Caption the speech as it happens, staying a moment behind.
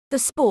The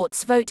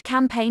Sports Vote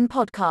Campaign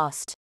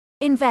Podcast.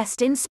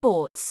 Invest in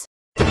sports.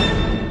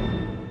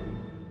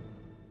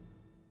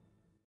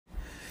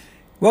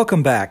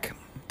 Welcome back.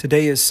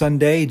 Today is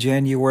Sunday,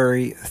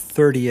 January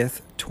 30th,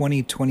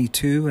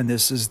 2022, and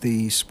this is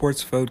the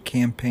Sports Vote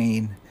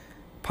Campaign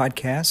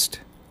Podcast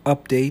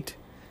Update,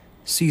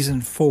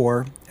 Season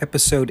 4,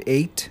 Episode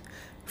 8,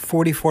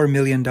 $44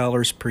 million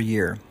per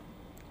year.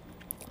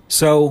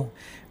 So,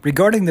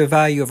 regarding the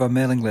value of a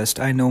mailing list,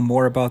 I know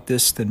more about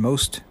this than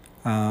most.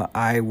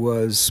 I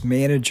was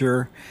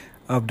manager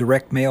of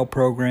direct mail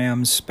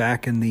programs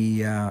back in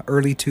the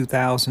early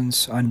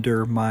 2000s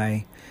under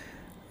my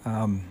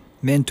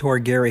mentor,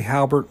 Gary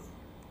Halbert.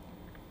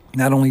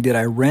 Not only did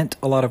I rent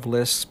a lot of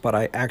lists, but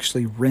I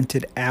actually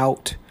rented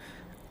out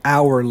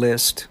our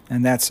list,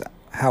 and that's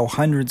how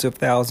hundreds of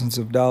thousands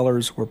of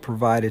dollars were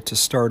provided to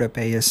start up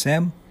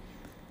ASM.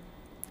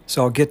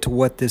 So I'll get to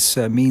what this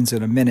means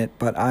in a minute,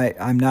 but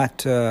I'm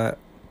not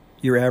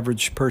your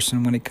average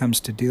person when it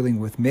comes to dealing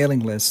with mailing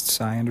lists.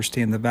 I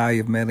understand the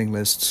value of mailing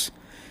lists.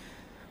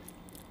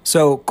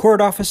 So, court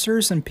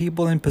officers and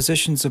people in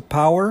positions of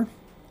power,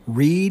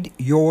 read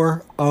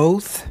your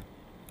oath.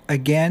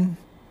 Again,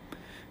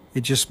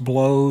 it just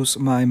blows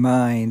my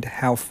mind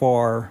how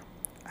far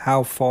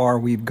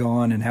we've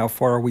gone and how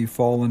far we've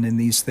fallen in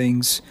these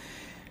things.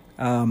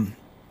 An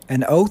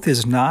oath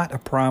is not a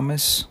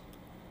promise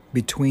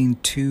between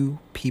two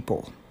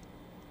people.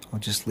 I'll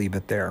just leave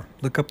it there.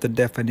 Look up the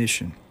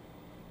definition.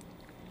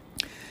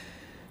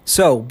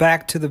 So,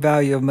 back to the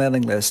value of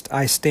mailing list.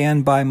 I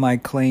stand by my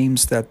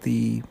claims that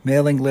the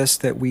mailing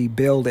list that we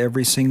build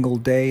every single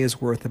day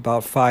is worth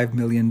about $5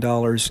 million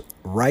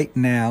right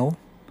now.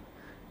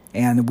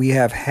 And we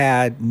have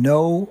had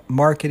no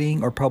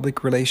marketing or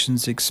public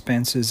relations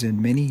expenses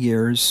in many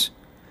years.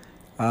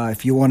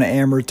 If you want to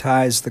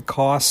amortize the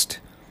cost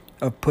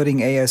of putting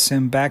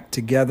ASM back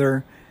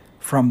together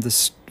from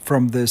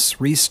this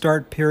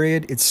restart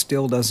period, it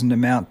still doesn't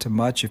amount to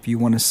much. If you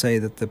want to say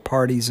that the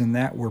parties in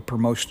that were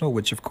promotional,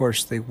 which of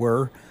course they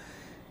were,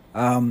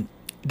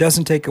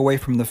 doesn't take away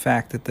from the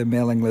fact that the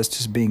mailing list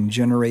is being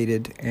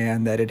generated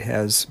and that it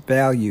has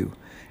value.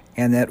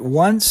 And that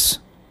once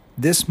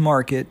this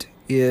market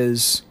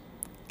is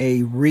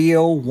a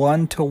real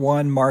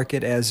one-to-one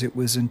market as it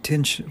was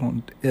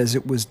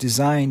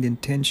designed,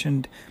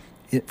 intentioned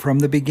from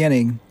the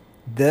beginning,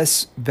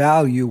 this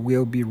value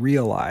will be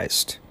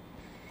realized.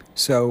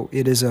 So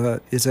it is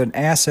an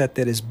asset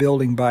that is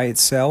building by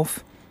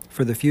itself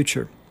for the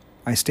future.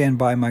 I stand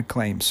by my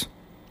claims.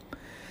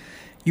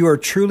 You are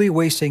truly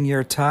wasting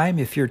your time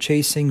if you're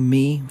chasing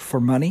me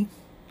for money.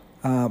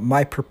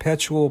 My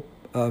perpetual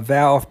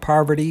vow of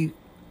poverty,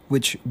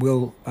 which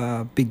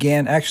it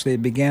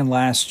began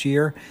last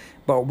year,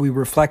 but we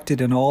reflected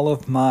in all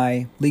of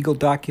my legal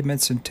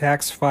documents and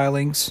tax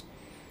filings,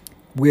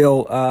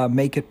 will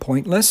make it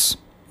pointless.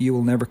 You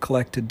will never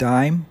collect a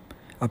dime,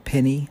 a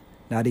penny,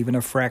 not even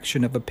a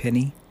fraction of a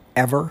penny,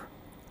 ever.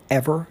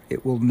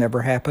 It will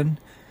never happen.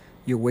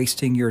 You're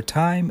wasting your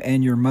time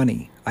and your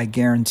money. I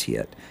guarantee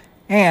it.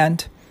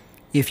 And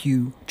if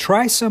you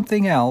try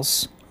something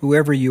else,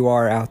 whoever you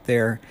are out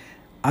there,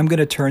 I'm going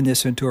to turn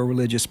this into a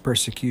religious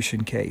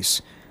persecution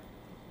case.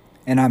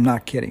 And I'm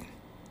not kidding.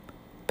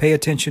 Pay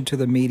attention to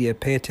the media.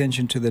 Pay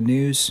attention to the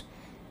news.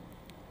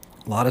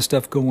 A lot of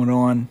stuff going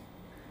on.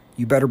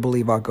 You better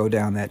believe I'll go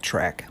down that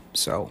track.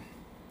 So,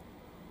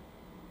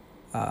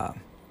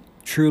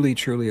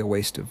 truly a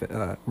waste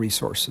of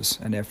resources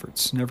and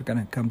efforts. Never going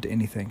to come to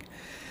anything.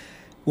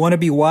 Want to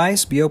be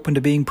wise? Be open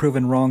to being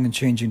proven wrong and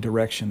changing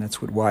direction.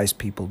 That's what wise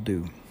people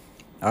do.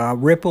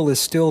 Ripple is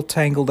still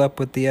tangled up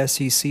with the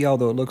SEC,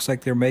 although it looks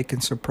like they're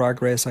making some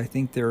progress. I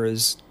think there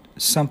is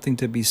something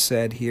to be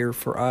said here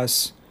for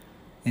us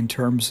in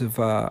terms of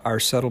our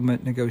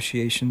settlement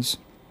negotiations.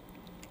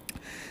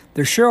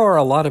 There sure are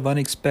a lot of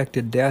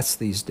unexpected deaths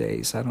these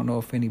days. I don't know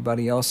if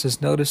anybody else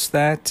has noticed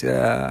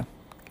that.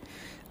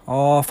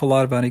 Awful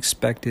lot of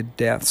unexpected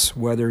deaths,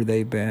 whether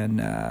they've been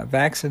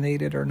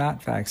vaccinated or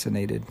not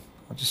vaccinated.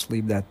 I'll just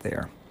leave that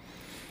there.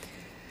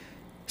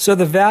 So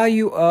the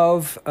value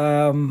of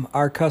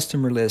our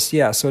customer list.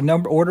 Yeah, so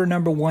order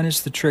number one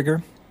is the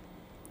trigger.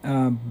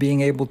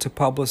 Being able to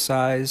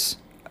publicize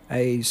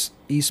a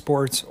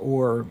eSports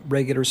or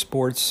regular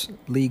sports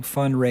league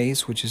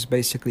fundraise, which is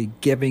basically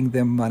giving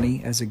them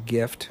money as a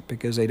gift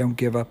because they don't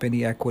give up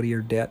any equity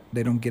or debt.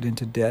 They don't get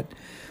into debt.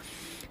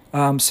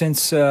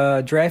 Since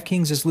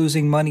DraftKings is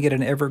losing money at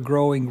an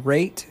ever-growing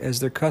rate as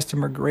their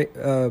customer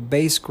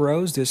base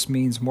grows, this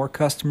means more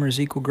customers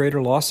equal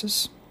greater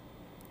losses.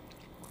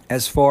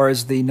 As far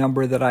as the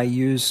number that I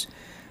use,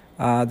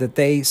 that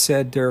they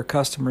said their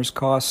customers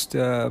cost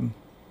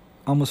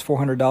almost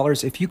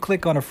 $400. If you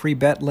click on a free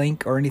bet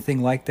link or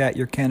anything like that,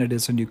 you're counted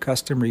as a new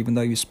customer, even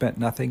though you spent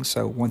nothing.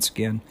 So once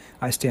again,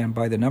 I stand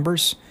by the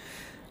numbers.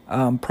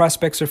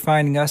 Prospects are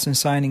finding us and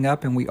signing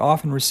up, and we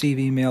often receive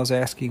emails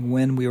asking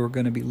when we were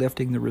going to be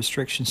lifting the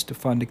restrictions to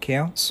fund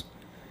accounts.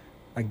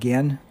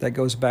 Again, that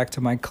goes back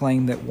to my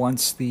claim that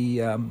once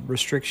the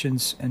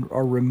restrictions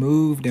are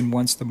removed and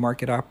once the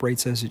market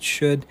operates as it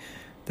should,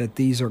 that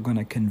these are going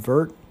to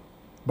convert.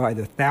 by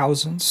the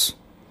thousands.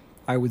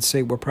 I would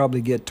say we'll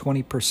probably get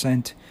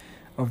 20%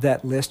 of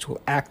that list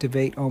will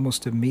activate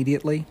almost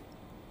immediately.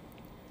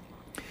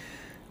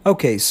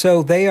 Okay,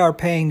 so they are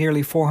paying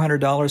nearly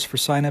 $400 for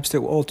signups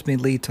that will ultimately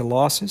lead to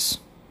losses.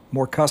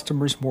 More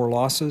customers, more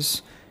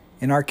losses.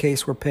 In our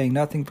case, we're paying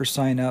nothing for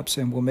signups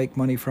and we'll make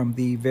money from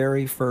the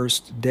very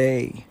first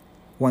day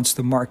once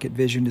the market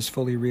vision is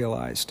fully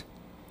realized.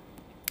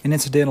 And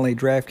incidentally,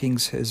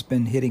 DraftKings has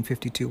been hitting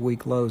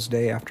 52-week lows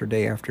day after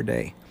day after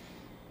day.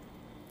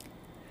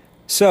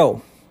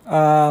 So,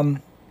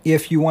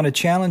 if you want to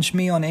challenge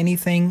me on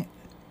anything,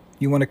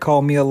 you want to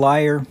call me a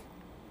liar,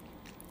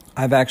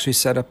 I've actually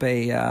set up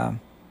a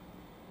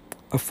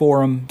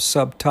forum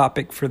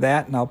subtopic for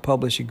that, and I'll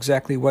publish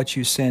exactly what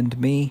you send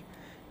me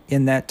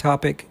in that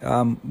topic.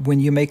 When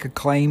you make a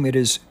claim, it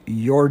is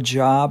your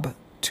job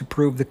to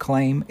prove the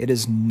claim. It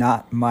is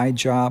not my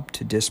job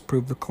to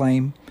disprove the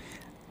claim.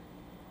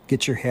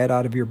 Get your head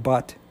out of your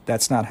butt.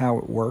 That's not how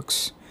it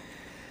works.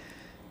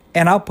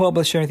 And I'll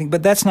publish everything,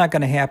 but that's not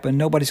going to happen.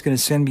 Nobody's going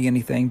to send me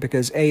anything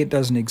because A, it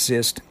doesn't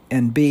exist,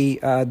 and B,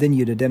 then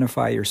you'd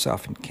identify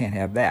yourself and can't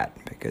have that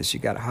because you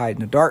got to hide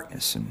in the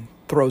darkness and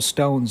throw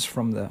stones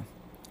from the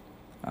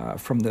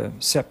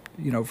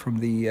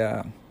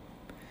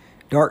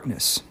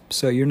darkness.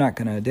 So you're not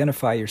going to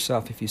identify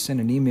yourself if you send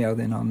an email.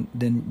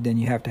 Then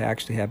you have to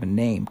actually have a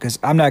name because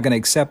I'm not going to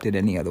accept it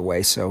any other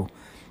way. So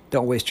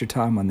don't waste your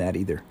time on that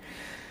either.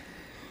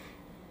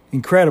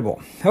 Incredible.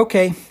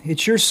 Okay,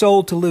 it's your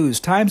soul to lose.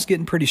 Time's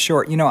getting pretty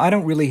short. I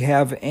don't really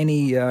have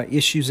any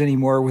issues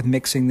anymore with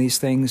mixing these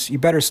things. You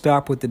better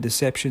stop with the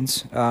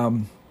deceptions.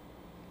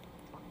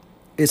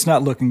 It's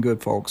not looking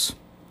good, folks.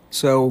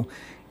 So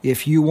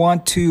if you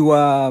want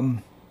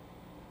to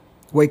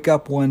wake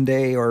up one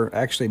day, or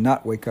actually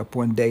not wake up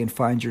one day and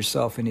find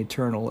yourself in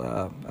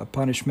eternal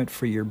punishment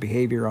for your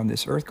behavior on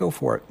this earth, go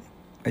for it.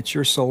 It's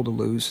your soul to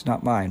lose,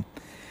 not mine.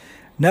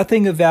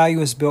 Nothing of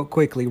value is built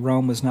quickly.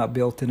 Rome was not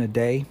built in a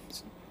day.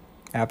 It's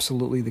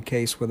absolutely the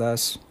case with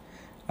us.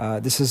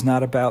 This is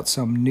not about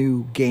some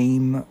new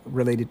game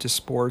related to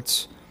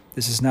sports.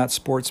 This is not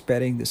sports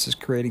betting. This is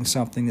creating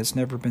something that's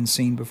never been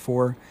seen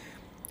before.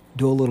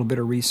 Do a little bit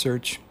of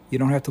research. You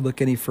don't have to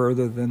look any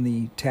further than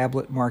the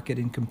tablet market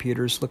in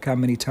computers. Look how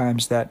many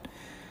times that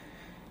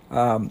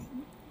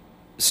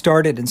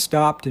started and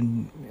stopped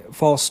and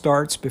false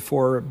starts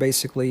before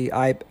basically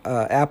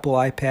Apple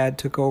iPad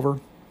took over.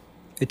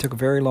 It took a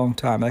very long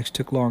time. It actually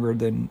took longer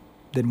than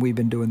we've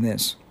been doing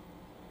this.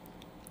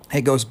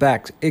 It goes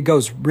back. It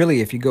goes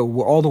really, if you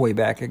go all the way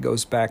back, it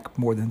goes back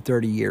more than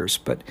 30 years.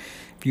 But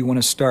if you want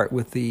to start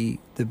with the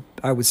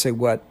I would say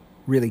what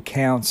really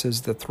counts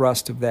as the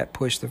thrust of that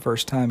push the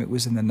first time, it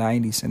was in the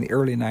 90s, in the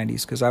early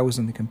 90s, because I was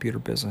in the computer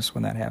business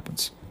when that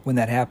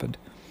happened.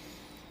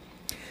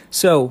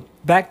 So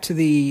back to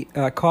the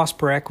cost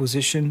per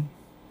acquisition.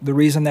 The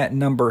reason that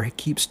number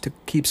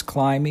keeps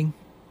climbing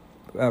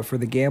for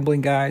the gambling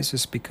guys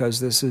is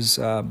because this is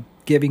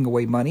giving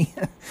away money.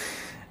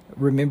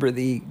 Remember,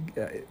 the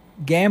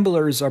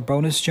gamblers are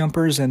bonus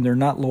jumpers and they're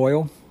not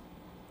loyal.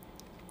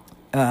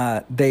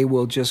 They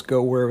will just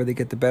go wherever they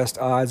get the best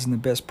odds and the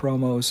best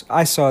promos.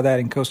 I saw that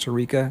in Costa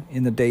Rica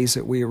in the days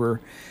that we were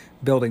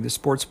building the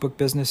sportsbook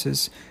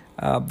businesses.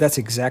 That's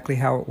exactly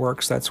how it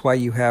works. That's why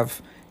you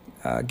have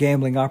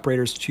gambling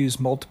operators choose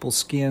multiple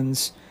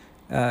skins.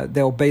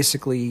 They'll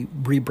basically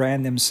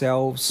rebrand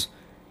themselves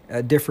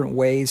different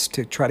ways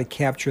to try to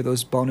capture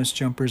those bonus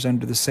jumpers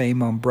under the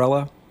same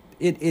umbrella.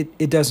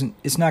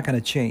 It's not going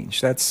to change.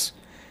 That's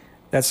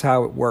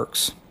how it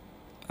works.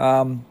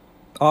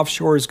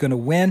 Offshore is going to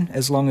win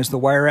as long as the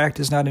Wire Act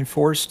is not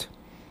enforced.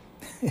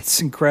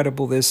 It's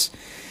incredible. There's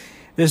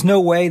no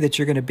way that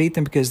you're going to beat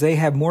them because they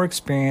have more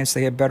experience,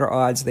 they have better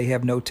odds, they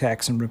have no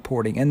tax and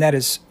reporting. And that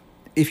is,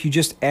 if you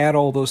just add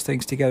all those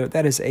things together,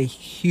 that is a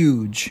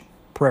huge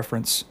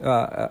preference,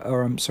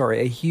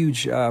 a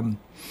huge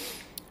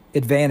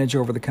advantage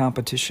over the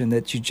competition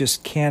that you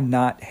just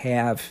cannot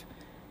have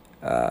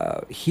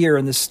here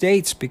in the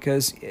States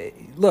because,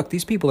 look,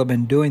 these people have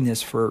been doing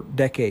this for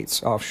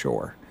decades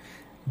offshore.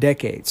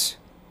 Decades.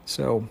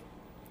 So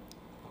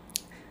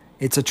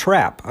it's a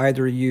trap.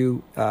 Either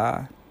you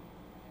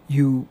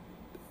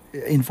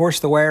enforce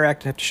the Wire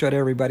Act and have to shut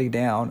everybody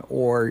down,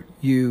 or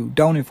you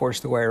don't enforce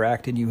the Wire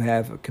Act and you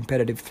have a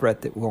competitive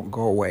threat that won't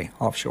go away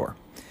offshore.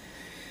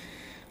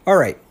 All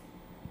right.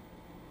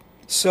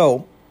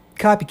 So,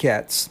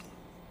 copycats.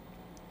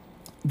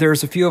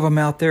 There's a few of them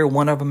out there.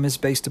 One of them is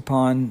based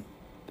upon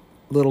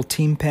little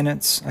team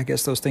pennants. I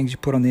guess those things you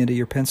put on the end of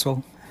your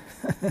pencil.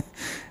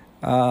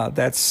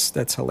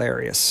 That's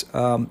hilarious.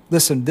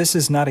 Listen, this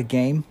is not a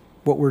game.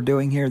 What we're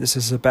doing here, this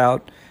is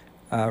about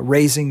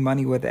raising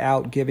money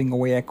without giving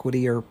away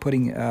equity or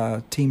putting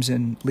teams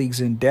in leagues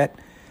in debt.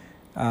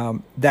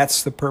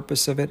 That's the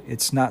purpose of it.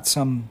 It's not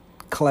some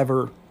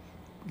clever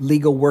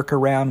legal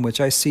workaround, which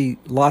I see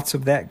lots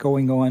of that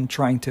going on,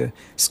 trying to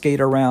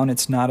skate around.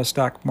 It's not a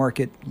stock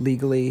market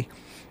legally,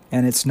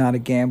 and it's not a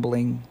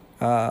gambling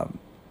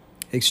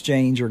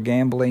exchange or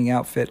gambling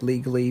outfit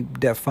legally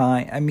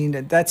defined. I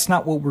mean, that's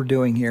not what we're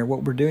doing here.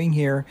 What we're doing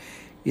here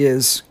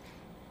is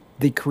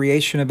the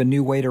creation of a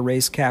new way to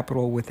raise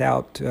capital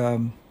without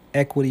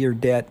equity or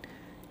debt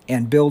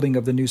and building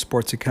of the new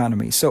sports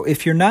economy. So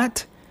if you're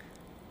not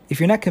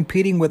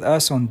competing with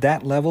us on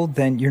that level,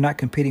 then you're not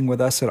competing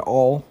with us at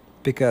all,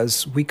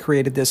 because we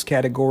created this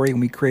category and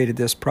we created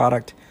this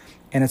product,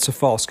 and it's a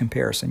false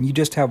comparison. You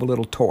just have a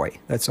little toy.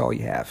 That's all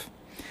you have.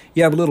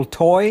 You have a little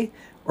toy,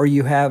 or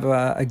you have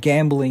a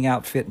gambling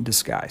outfit in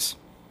disguise.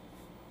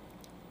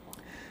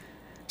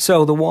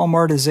 So the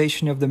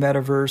Walmartization of the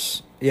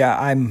metaverse, yeah,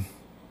 I'm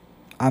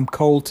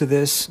cold to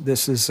this.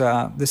 This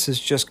is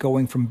just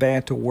going from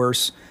bad to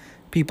worse.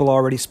 People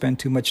already spend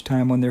too much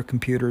time on their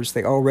computers.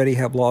 They already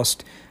have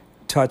lost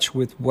touch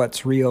with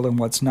what's real and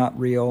what's not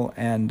real,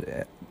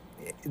 and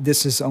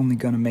this is only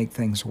going to make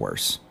things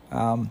worse.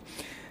 I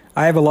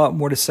have a lot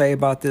more to say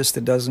about this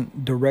that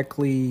doesn't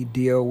directly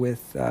deal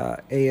with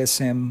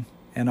ASM,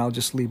 and I'll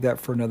just leave that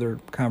for another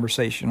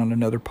conversation on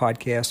another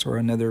podcast or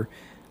another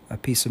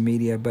piece of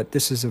media. But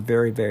this is a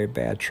very, very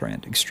bad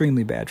trend,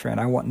 extremely bad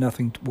trend. I want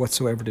nothing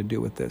whatsoever to do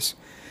with this.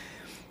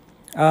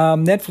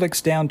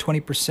 Netflix down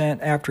 20%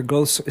 after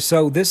growth.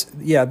 So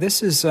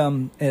this is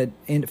a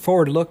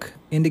forward look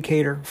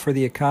indicator for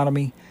the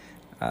economy.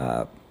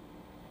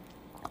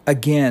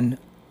 Again,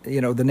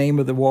 the name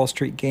of the Wall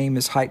Street game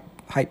is hype,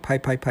 and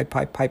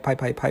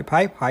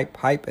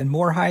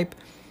more hype.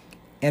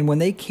 And when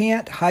they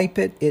can't hype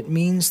it, it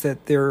means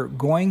that they're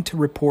going to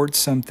report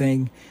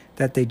something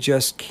that they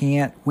just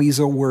can't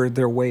weasel word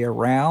their way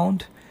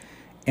around.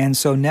 And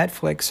so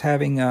Netflix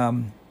having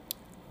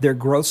their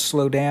growth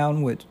slow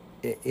down, with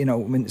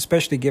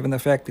especially given the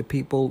fact that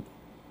people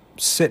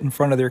sit in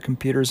front of their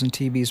computers and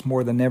TVs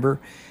more than ever,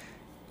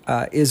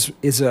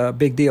 is a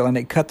big deal. And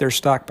they cut their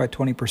stock by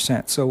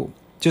 20%. So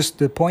just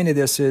the point of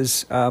this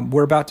is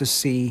we're about to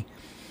see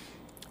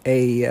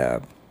a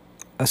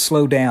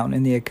slowdown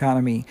in the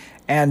economy,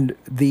 and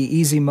the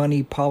easy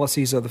money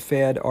policies of the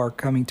Fed are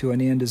coming to an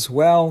end as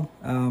well.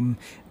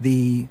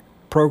 The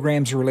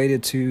programs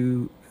related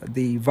to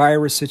the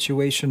virus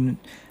situation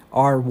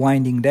are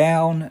winding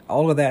down.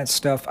 All of that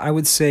stuff, I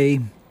would say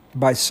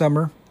by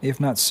summer, if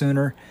not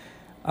sooner,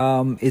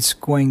 it's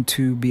going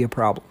to be a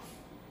problem.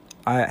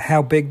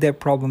 How big that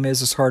problem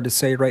is hard to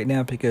say right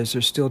now, because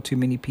there's still too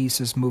many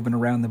pieces moving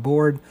around the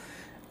board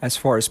as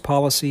far as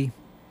policy.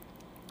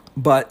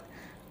 But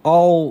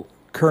all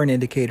current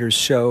indicators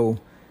show,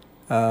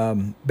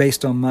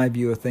 based on my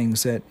view of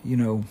things, that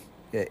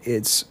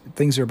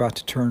things are about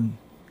to turn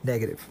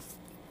negative.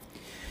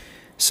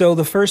 So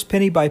the first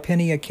penny by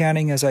penny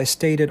accounting, as I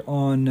stated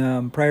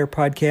on prior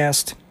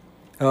podcast,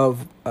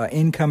 of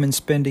income and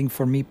spending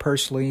for me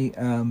personally,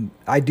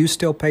 I do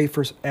still pay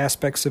for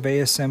aspects of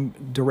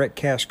ASM direct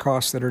cash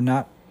costs that are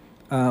not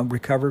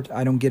recovered.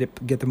 I don't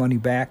get the money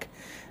back,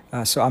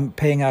 so I'm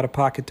paying out of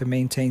pocket to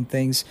maintain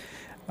things.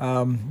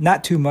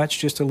 Not too much,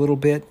 just a little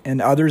bit,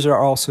 and others are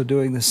also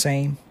doing the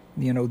same.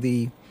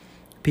 The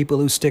people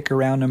who stick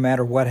around no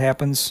matter what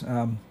happens,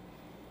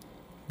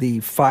 the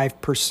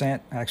 5%,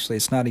 actually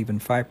it's not even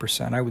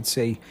 5%, I would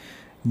say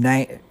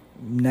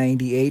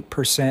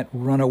 98%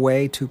 run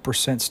away,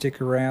 2% stick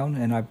around,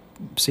 and I've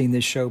seen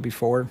this show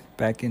before,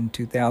 back in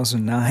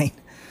 2009.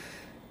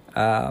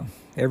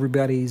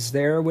 Everybody's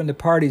there when the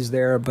party's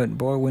there, but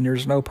boy, when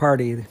there's no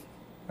party,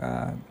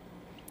 got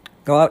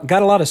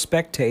a lot of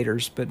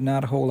spectators, but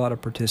not a whole lot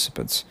of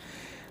participants.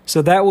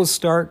 So that will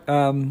start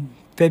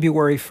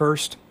February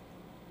 1st,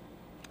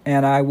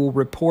 and I will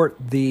report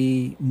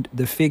the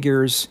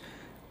figures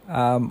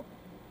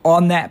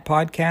on that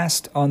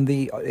podcast, on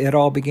the It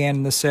All Began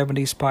in the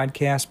 70s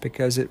podcast,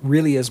 because it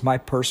really is my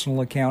personal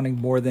accounting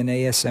more than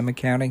ASM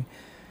accounting.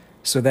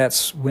 So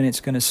that's when it's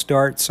going to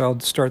start. So I'll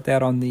start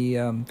that on the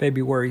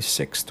February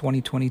 6th,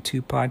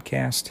 2022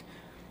 podcast,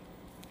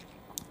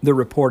 the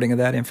reporting of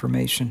that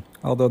information,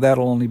 although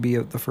that'll only be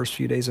the first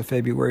few days of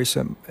February.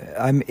 So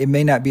it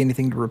may not be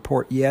anything to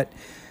report yet,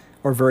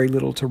 or very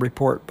little to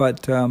report,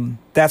 but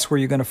that's where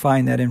you're going to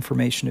find that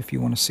information if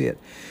you want to see it.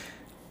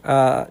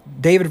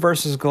 David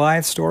versus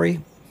Goliath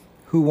story.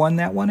 Who won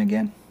that one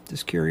again?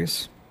 Just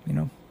curious.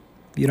 If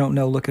you don't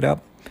know, look it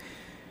up.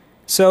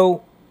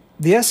 So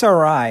the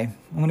SRI,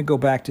 I'm going to go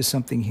back to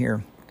something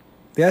here.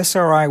 The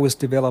SRI was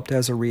developed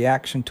as a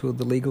reaction to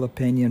the legal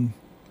opinion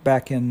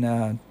back in,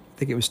 I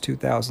think it was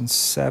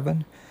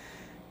 2007,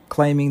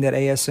 claiming that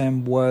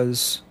ASM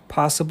was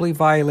possibly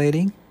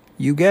violating,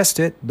 you guessed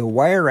it, the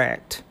Wire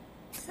Act.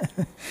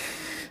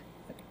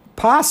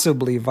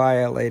 Possibly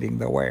violating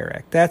the Wire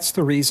Act. That's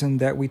the reason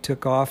that we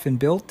took off and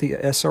built the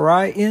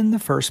SRI in the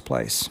first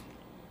place.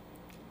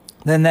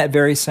 Then that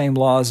very same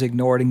law is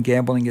ignored, and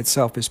gambling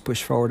itself is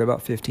pushed forward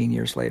about 15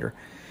 years later.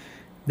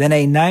 Then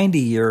a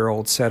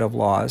 90-year-old set of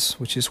laws,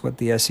 which is what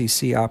the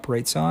SEC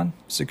operates on,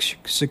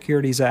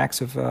 Securities Acts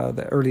of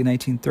the early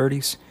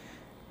 1930s,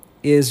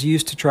 is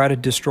used to try to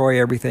destroy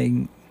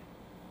everything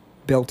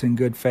built in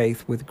good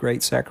faith with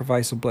great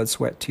sacrifice of blood,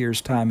 sweat,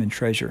 tears, time, and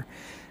treasure.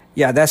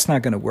 Yeah, that's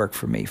not going to work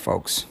for me,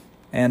 folks.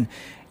 And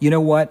you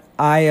know what?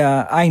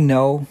 I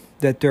know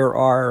that there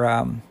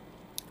are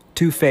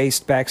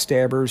two-faced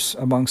backstabbers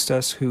amongst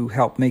us who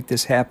help make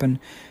this happen,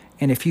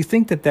 And if you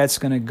think that that's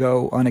going to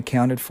go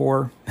unaccounted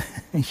for,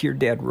 you're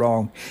dead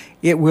wrong.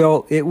 It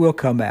will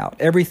come out.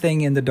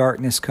 Everything in the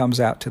darkness comes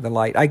out to the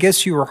light. I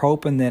guess you were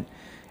hoping that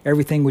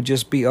everything would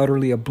just be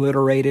utterly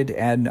obliterated,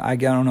 and I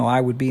don't know, I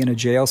would be in a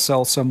jail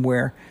cell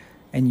somewhere,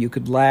 and you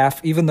could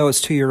laugh, even though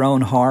it's to your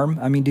own harm.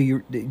 I mean,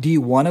 do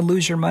you want to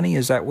lose your money?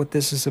 Is that what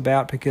this is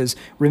about? Because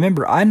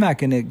remember, I'm not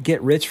going to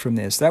get rich from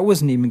this. That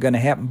wasn't even going to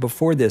happen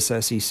before this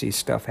SEC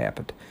stuff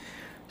happened.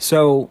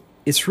 So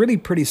it's really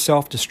pretty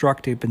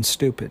self-destructive and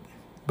stupid.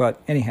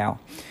 But anyhow,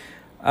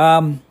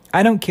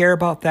 I don't care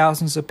about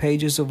thousands of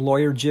pages of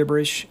lawyer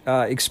gibberish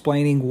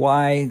explaining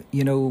why,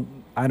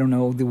 I don't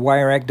know, the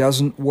Wire Act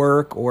doesn't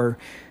work, or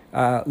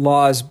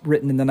laws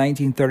written in the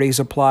 1930s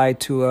apply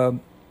to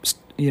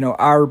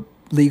our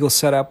legal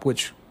setup,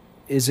 which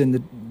is in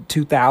the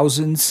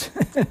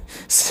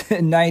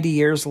 2000s, 90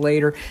 years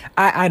later.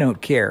 I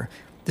don't care.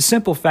 The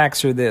simple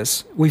facts are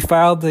this. We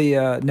filed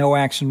the no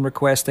action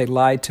request. They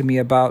lied to me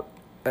about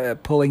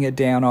pulling it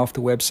down off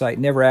the website,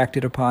 never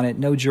acted upon it.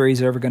 No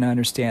jury's ever going to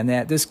understand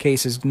that. This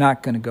case is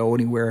not going to go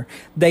anywhere.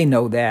 They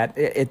know that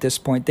at this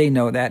point. They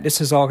know that.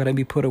 This is all going to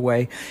be put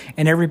away.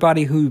 And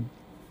everybody who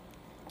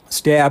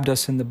stabbed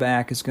us in the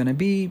back is going to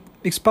be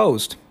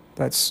exposed.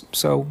 That's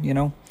so,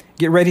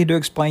 get ready to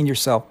explain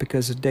yourself,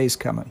 because the day's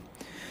coming.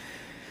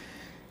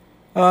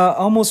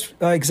 Almost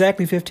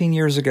exactly 15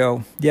 years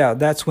ago,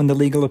 that's when the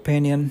legal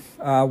opinion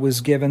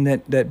was given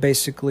that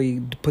basically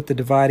put the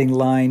dividing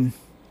line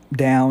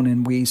down,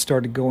 and we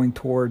started going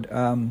toward,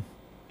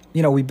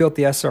 we built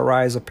the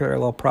SRI as a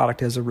parallel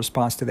product as a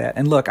response to that.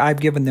 And look, I've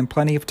given them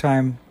plenty of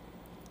time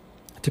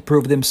to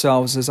prove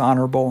themselves as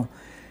honorable.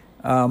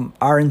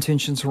 Our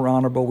intentions were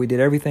honorable. We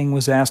did everything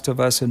was asked of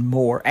us and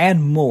more,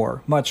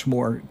 much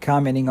more,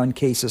 commenting on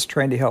cases,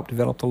 trying to help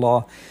develop the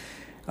law.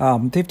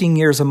 15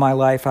 years of my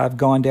life, I've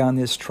gone down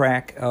this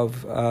track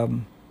of,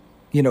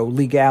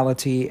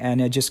 legality,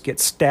 and I just get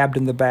stabbed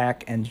in the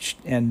back,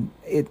 and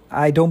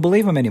I don't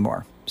believe them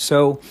anymore.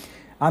 So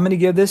I'm going to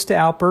give this to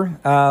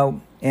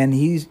Alper, and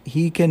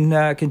he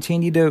can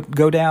continue to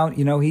go down.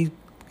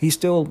 He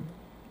still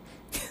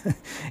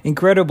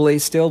incredibly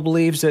still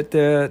believes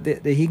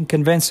that he can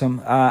convince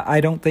him. I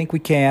don't think we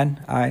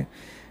can. I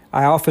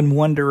often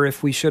wonder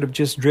if we should have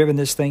just driven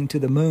this thing to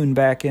the moon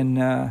back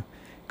in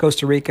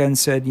Costa Rica and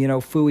said,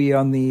 phooey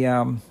on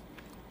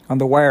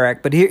the Wire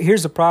Act. But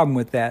here's the problem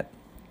with that.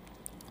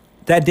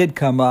 That did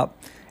come up.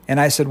 And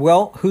I said,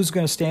 well, who's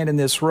going to stand in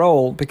this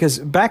role? Because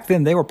back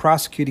then they were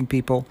prosecuting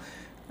people,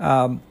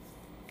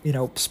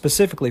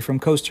 specifically from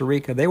Costa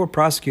Rica. They were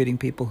prosecuting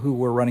people who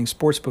were running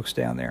sports books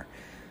down there.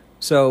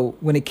 So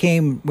when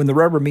the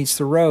rubber meets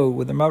the road,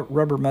 when the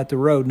rubber met the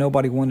road,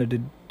 nobody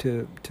wanted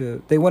to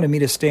they wanted me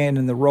to stand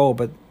in the role,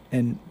 but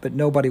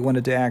nobody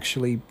wanted to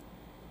actually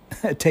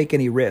take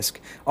any risk.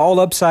 All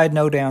upside,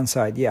 no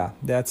downside. Yeah,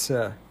 that's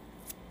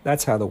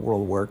how the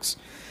world works.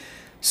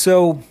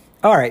 So,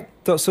 all right.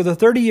 So the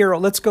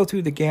 30-year-old, let's go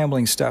through the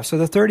gambling stuff. So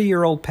the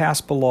 30-year-old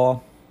PASPA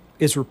law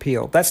is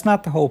repealed. That's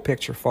not the whole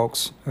picture,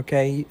 folks.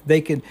 Okay,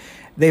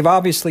 they've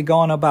obviously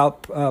gone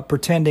about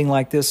pretending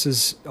like this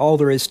is all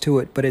there is to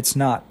it, but it's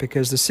not,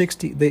 because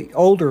the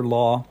older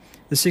law,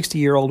 the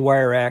 60-year-old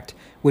Wire Act,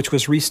 which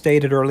was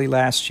restated early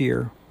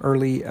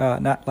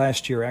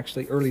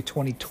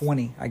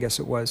 2020, I guess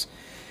it was,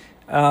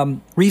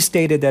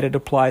 restated that it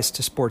applies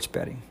to sports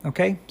betting.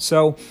 Okay,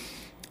 so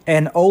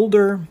an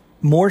older,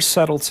 more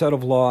settled set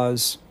of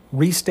laws,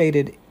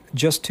 restated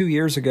just 2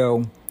 years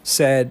ago,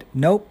 said,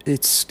 nope,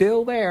 it's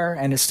still there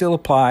and it still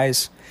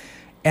applies.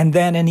 And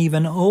then an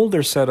even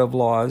older set of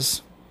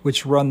laws,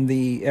 which run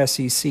the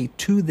SEC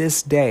to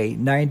this day,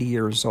 90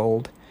 years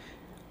old,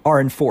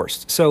 are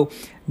enforced. So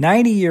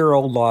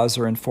 90-year-old laws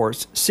are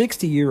enforced,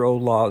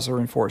 60-year-old laws are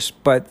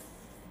enforced, but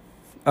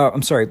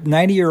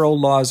 90-year-old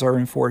laws are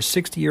enforced,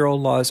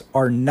 60-year-old laws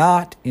are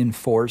not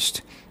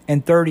enforced,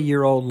 and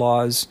 30-year-old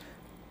laws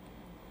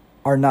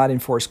are not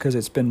enforced because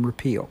it's been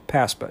repealed,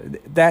 PASPA.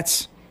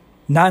 That's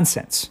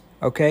nonsense,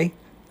 okay?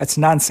 That's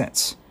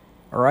nonsense,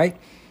 all right?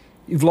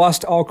 You've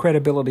lost all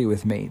credibility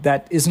with me.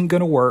 That isn't going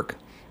to work.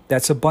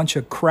 That's a bunch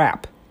of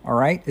crap, all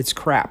right? It's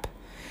crap.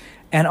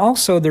 And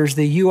also there's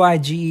the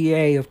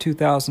UIGEA of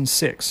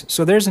 2006.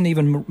 So there's an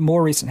even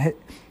more recent.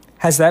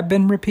 Has that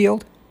been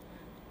repealed?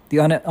 The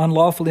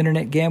Unlawful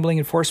Internet Gambling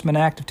Enforcement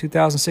Act of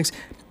 2006.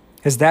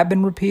 Has that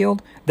been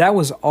repealed? That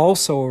was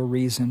also a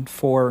reason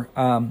for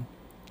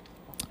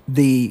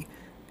the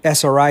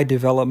SRI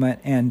development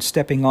and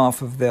stepping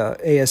off of the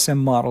ASM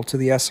model to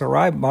the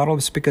SRI model,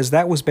 is because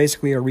that was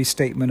basically a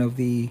restatement of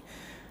the,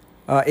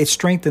 it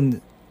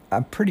strengthened,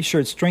 I'm pretty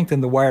sure it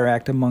strengthened the Wire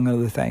Act, among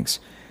other things.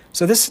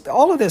 So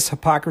all of this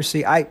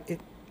hypocrisy,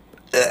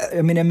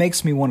 it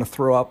makes me want to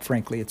throw up,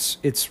 frankly.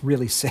 It's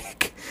really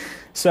sick.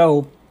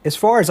 So as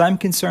far as I'm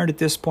concerned at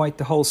this point,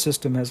 the whole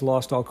system has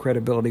lost all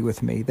credibility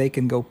with me. They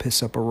can go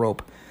piss up a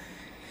rope.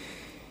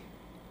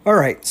 All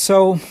right,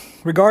 so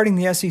regarding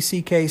the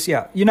SEC case,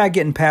 you're not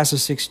getting past a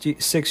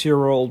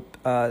 6-year-old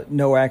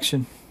no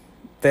action.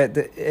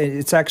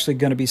 It's actually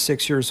going to be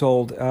 6 years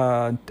old,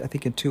 I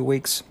think in 2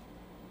 weeks.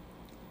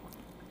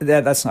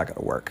 That's not going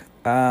to work.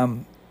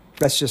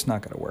 That's just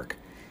not going to work.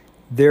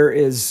 There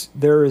is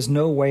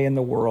no way in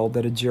the world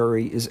that a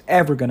jury is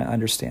ever going to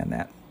understand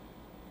that.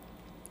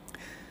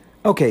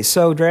 Okay,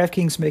 so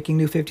DraftKings making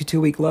new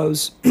 52-week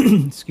lows.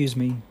 Excuse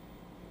me.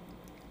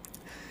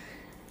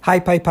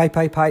 Hype.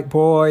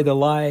 Boy, the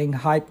lying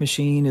hype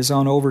machine is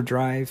on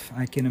overdrive,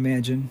 I can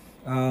imagine.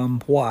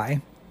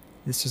 Why?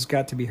 This has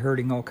got to be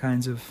hurting all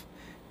kinds of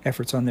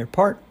efforts on their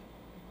part.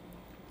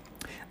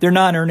 Their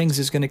non-earnings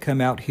is going to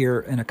come out here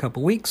in a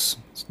couple weeks.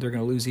 So they're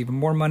going to lose even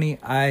more money.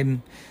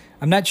 I'm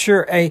not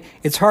sure.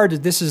 It's hard to.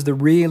 This is the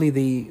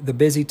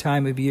busy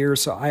time of year,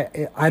 so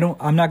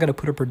I'm not going to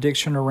put a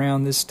prediction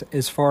around this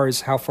as far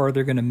as how far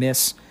they're going to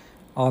miss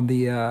on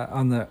the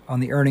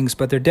earnings,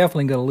 but they're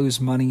definitely going to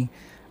lose money.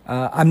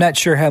 I'm not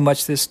sure how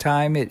much this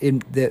time.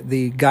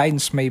 The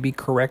guidance may be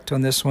correct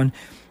on this one.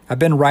 I've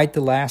been right the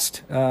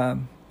last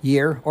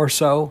year or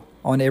so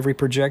on every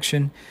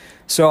projection,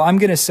 so I'm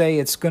going to say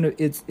it's going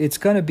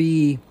to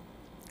be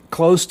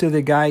close to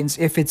the guidance.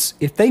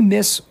 If they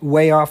miss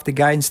way off the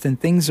guidance, then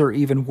things are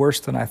even worse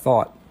than I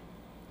thought.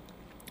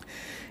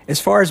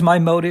 As far as my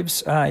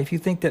motives, if you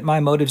think that my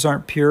motives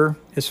aren't pure,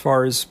 as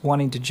far as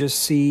wanting to just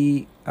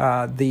see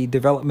the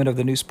development of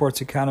the new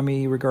sports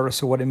economy,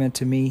 regardless of what it meant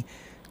to me,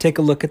 take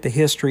a look at the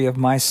history of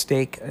my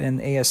stake in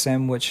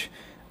ASM, which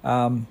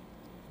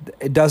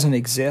it doesn't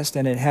exist,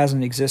 and it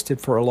hasn't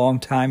existed for a long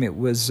time. It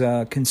was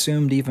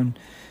consumed even,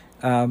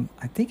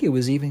 I think it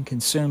was even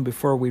consumed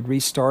before we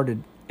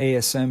restarted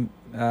ASM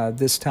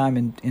this time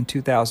in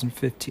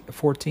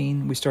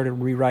 2014. We started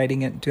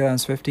rewriting it in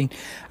 2015.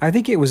 I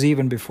think it was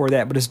even before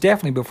that, but it's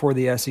definitely before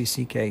the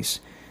SEC case.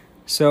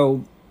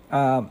 So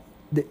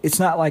it's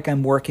not like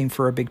I'm working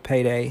for a big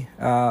payday.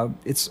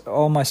 It's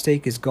all my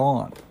stake is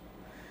gone.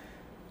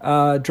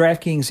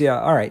 DraftKings,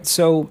 yeah, all right.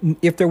 So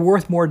if they're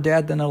worth more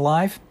dead than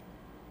alive,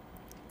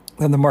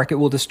 then the market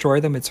will destroy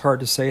them. It's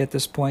hard to say at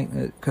this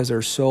point because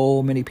there's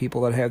so many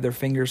people that have their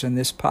fingers in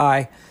this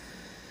pie.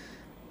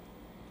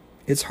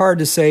 It's hard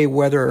to say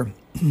whether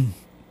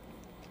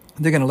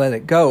they're going to let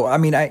it go. I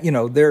mean,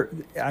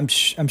 I'm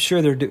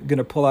sure they're going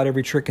to pull out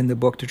every trick in the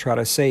book to try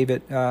to save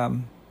it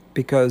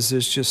because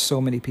there's just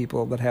so many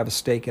people that have a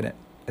stake in it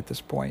at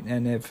this point,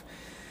 and if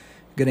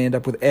going to end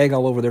up with egg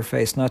all over their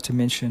face, not to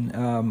mention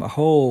a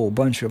whole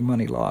bunch of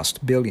money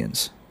lost,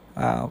 billions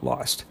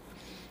lost.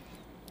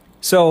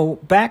 So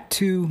back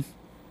to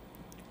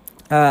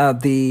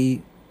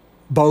the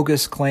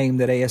bogus claim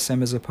that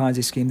ASM is a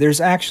Ponzi scheme.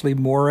 There's actually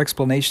more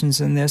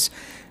explanations in this,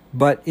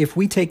 but if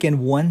we take in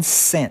 1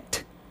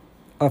 cent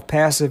of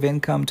passive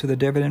income to the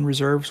dividend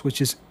reserves,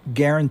 which is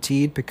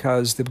guaranteed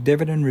because the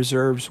dividend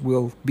reserves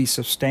will be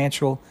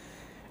substantial.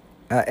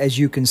 As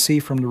you can see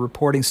from the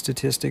reporting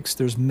statistics,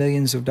 there's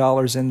millions of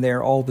dollars in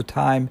there all the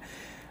time.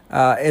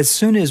 As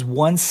soon as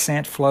 1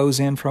 cent flows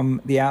in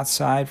from the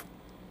outside,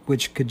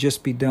 which could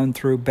just be done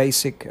through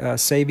basic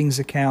savings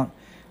account,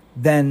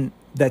 then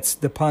that's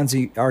the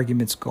Ponzi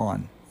argument's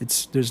gone.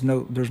 There's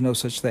no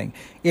such thing.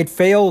 It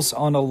fails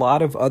on a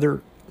lot of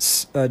other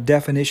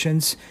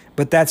definitions,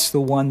 but that's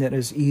the one that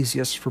is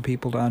easiest for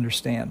people to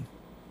understand.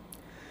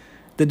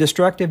 The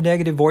destructive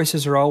negative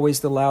voices are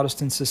always the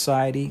loudest in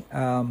society.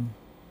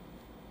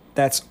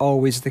 That's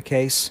always the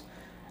case.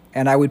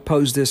 And I would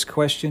pose this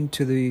question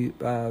to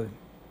the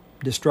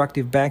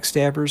destructive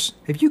backstabbers.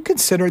 Have you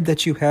considered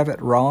that you have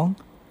it wrong?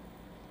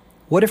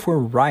 What if we're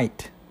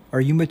right?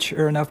 Are you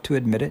mature enough to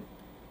admit it?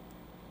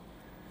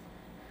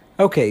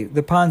 Okay,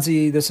 the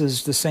Ponzi, this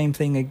is the same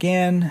thing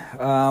again.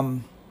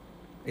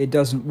 It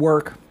doesn't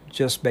work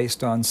just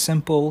based on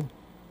simple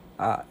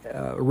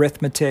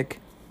arithmetic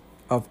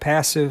of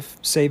passive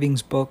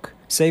savings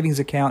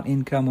account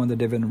income on the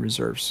dividend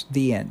reserves.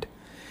 The end.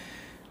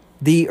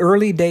 The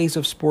early days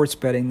of sports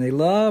betting, they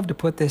love to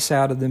put this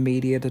out of the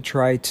media to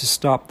try to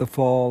stop the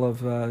fall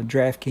of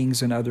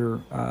DraftKings and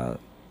other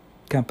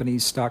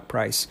companies' stock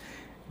price.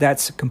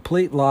 That's a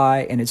complete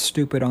lie, and it's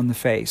stupid on the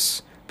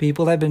face.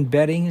 People have been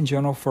betting in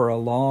general for a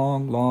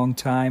long, long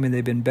time, and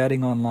they've been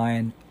betting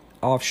online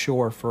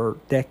offshore for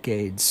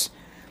decades.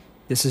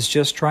 This is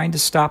just trying to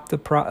stop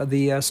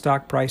the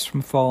stock price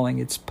from falling.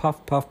 It's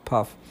puff, puff,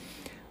 puff.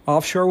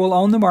 Offshore will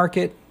own the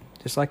market.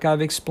 Just like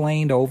I've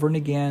explained over and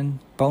again,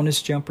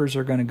 bonus jumpers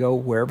are going to go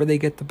wherever they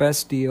get the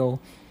best deal.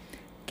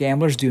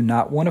 Gamblers do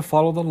not want to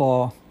follow the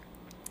law.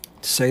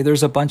 To say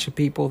there's a bunch of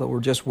people that were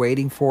just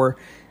waiting for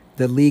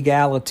the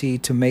legality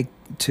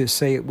to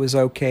say it was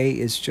okay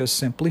is just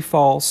simply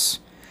false.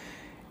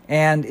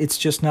 And it's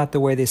just not the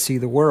way they see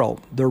the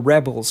world. They're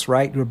rebels,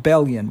 right?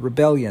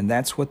 Rebellion.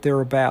 That's what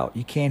they're about.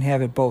 You can't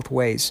have it both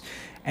ways.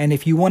 And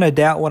if you want to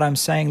doubt what I'm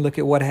saying, look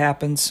at what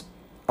happens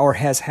or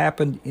has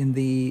happened in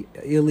the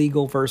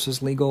illegal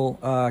versus legal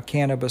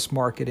cannabis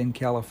market in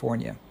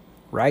California,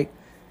 right?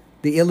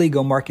 The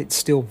illegal market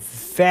still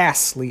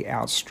vastly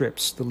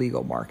outstrips the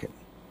legal market.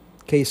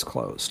 Case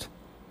closed.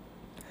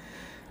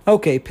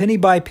 Okay, penny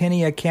by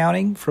penny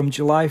accounting from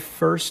July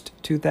 1st,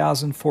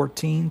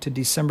 2014 to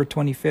December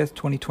 25th,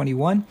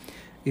 2021.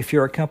 If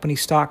you're a company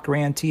stock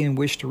grantee and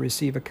wish to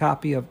receive a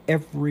copy of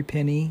every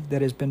penny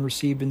that has been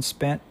received and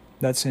spent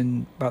That's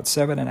in about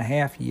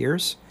 7.5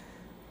 years,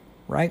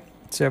 right?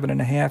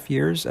 7.5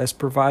 years as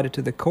provided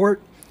to the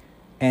court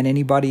and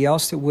anybody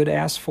else that would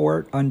ask for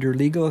it under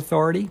legal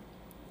authority.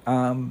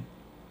 I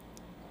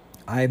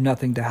have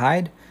nothing to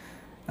hide.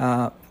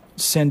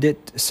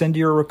 Send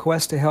your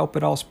request to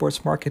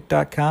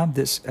help@allsportsmarket.com.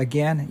 This,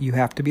 again, you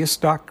have to be a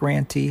stock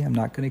grantee. I'm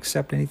not going to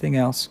accept anything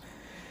else.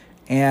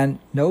 And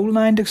no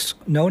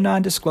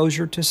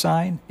non-disclosure to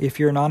sign. If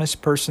you're an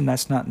honest person,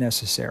 that's not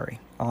necessary.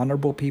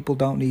 Honorable people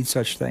don't need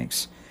such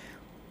things.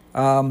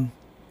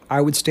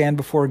 I would stand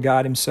before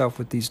God himself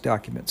with these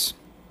documents.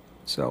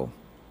 So,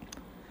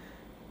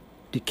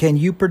 can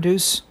you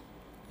produce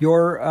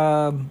your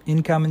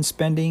income and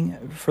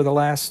spending for the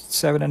last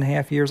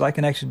 7.5 years? I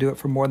can actually do it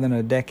for more than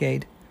a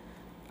decade.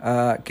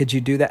 Could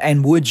you do that?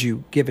 And would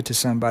you give it to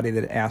somebody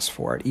that asked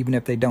for it, even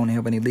if they don't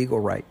have any legal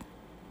right?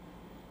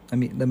 Let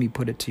me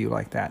put it to you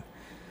like that.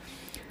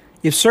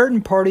 If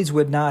certain parties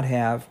would not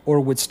have or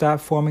would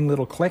stop forming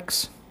little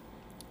cliques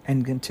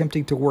and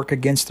attempting to work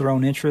against their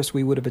own interests,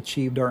 we would have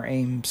achieved our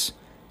aims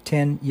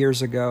 10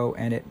 years ago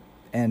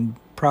and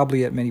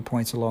probably at many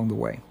points along the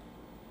way.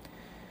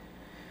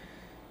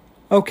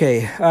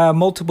 Okay,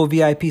 multiple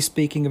VIP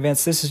speaking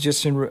events. This is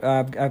just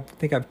I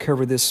think I've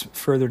covered this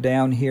further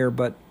down here,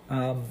 but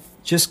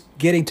just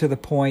getting to the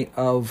point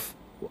of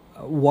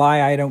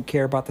why I don't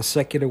care about the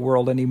secular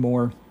world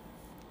anymore.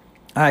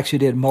 I actually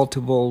did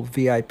multiple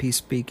VIP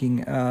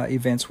speaking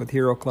events with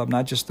Hero Club,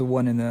 not just the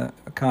one in the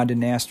Condé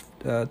Nast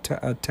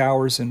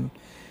Towers and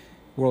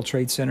World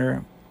Trade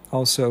Center,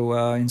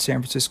 also in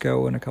San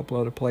Francisco and a couple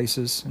other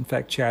places. In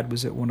fact, Chad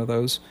was at one of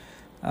those.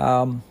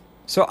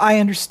 So I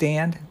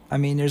understand. I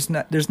mean, there's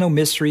no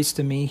mysteries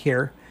to me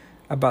here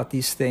about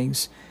these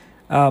things.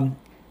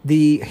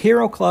 The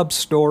Hero Club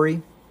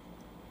story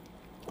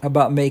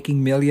about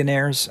making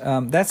millionaires,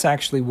 that's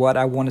actually what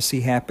I want to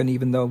see happen,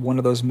 even though one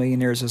of those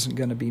millionaires isn't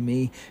going to be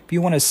me. If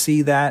you want to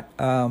see that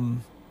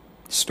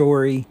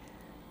story,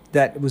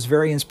 that was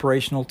very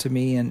inspirational to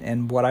me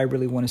and what I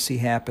really want to see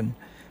happen,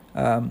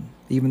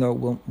 even though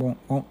it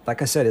won't,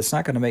 like I said, it's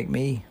not going to make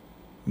me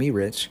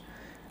rich.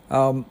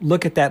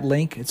 Look at that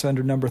link. It's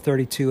under number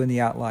 32 in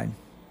the outline.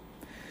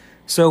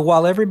 So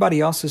while everybody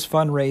else is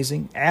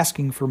fundraising,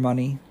 asking for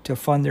money to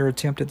fund their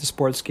attempt at the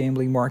sports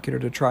gambling market or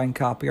to try and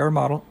copy our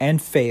model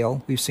and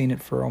fail, we've seen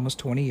it for almost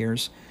 20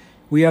 years,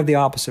 we have the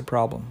opposite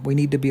problem. We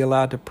need to be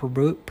allowed to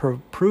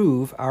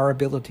prove our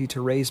ability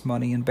to raise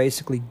money and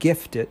basically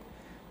gift it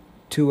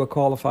to a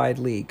qualified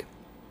league.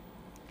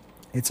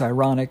 It's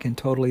ironic and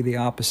totally the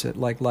opposite,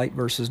 like light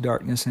versus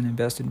darkness and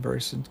investing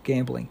versus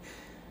gambling.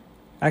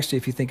 Actually,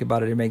 if you think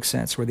about it, it makes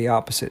sense. We're the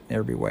opposite in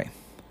every way.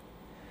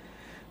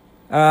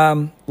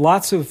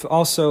 Lots of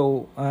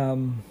also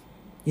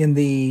in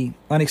the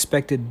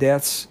unexpected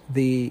deaths.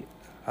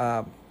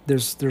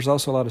 There's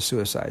also a lot of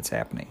suicides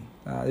happening.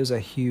 There's a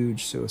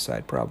huge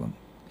suicide problem,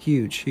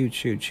 huge,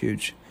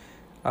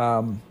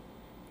 and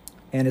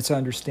it's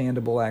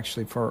understandable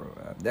actually. For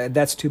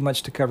that's too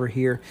much to cover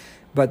here,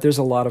 but there's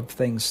a lot of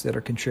things that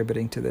are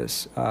contributing to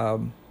this.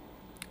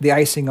 The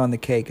icing on the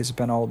cake has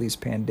been all these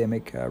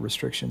pandemic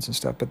restrictions and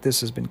stuff, but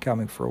this has been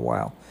coming for a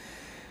while.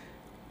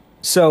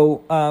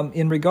 So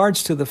in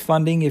regards to the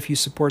funding, if you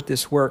support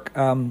this work,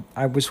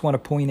 I just want to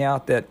point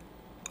out that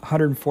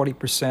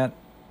 140%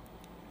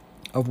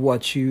 of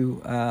what you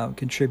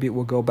contribute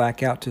will go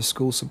back out to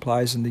school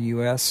supplies in the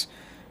U.S.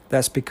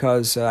 That's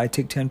because I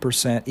take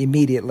 10%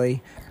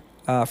 immediately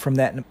from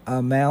that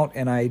amount,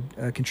 and I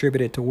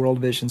contribute it to World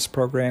Vision's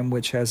program,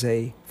 which has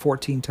a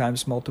 14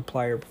 times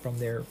multiplier from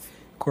their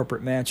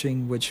corporate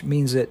matching, which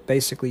means that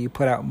basically you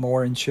put out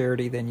more in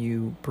charity than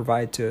you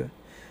provide to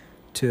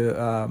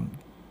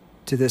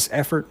this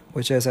effort,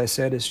 which, as I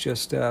said, is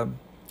just at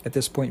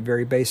this point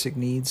very basic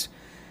needs.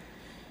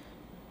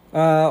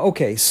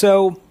 Okay,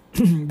 so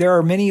there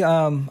are many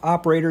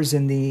operators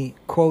in the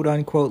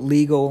quote-unquote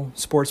legal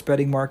sports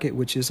betting market,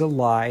 which is a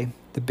lie,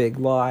 the big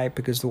lie,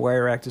 because the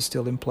Wire Act is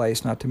still in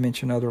place, not to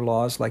mention other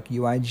laws like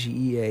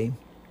UIGEA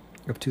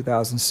of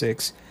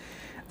 2006.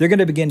 They're going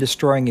to begin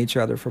destroying each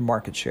other for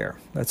market share.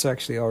 That's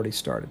actually already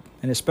started.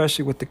 And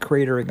especially with the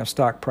cratering of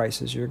stock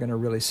prices, you're going to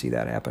really see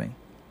that happening.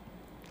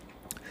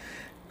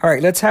 All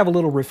right, let's have a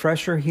little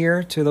refresher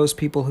here to those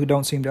people who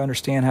don't seem to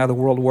understand how the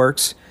world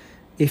works.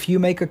 If you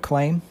make a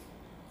claim,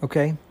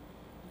 okay,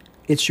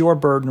 it's your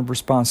burden of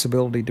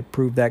responsibility to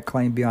prove that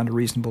claim beyond a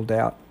reasonable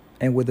doubt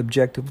and with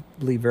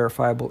objectively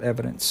verifiable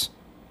evidence.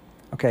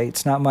 Okay,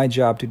 it's not my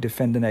job to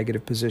defend a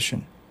negative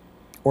position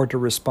or to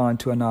respond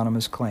to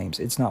anonymous claims.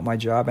 It's not my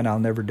job, and I'll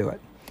never do it.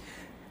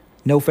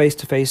 No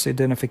face-to-face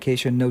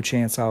identification, no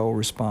chance I will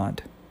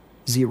respond.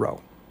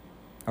 Zero.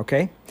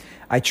 Okay?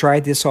 I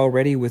tried this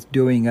already with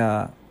doing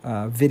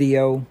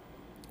video,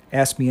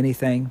 Ask Me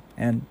Anything,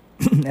 and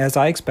as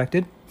I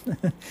expected,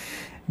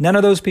 none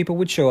of those people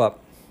would show up.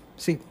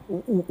 See,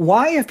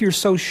 why, if you're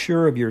so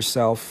sure of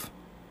yourself,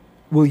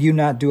 will you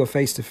not do a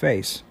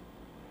face-to-face?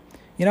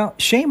 You know,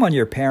 shame on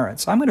your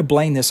parents. I'm going to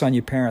blame this on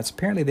your parents.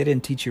 Apparently, they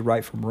didn't teach you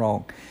right from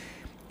wrong.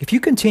 If you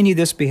continue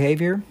this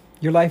behavior,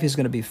 Your life is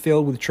going to be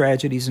filled with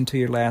tragedies until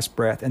your last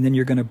breath, and then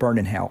you're going to burn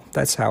in hell.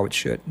 That's how it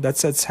should.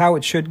 That's how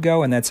it should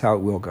go, and that's how it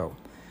will go.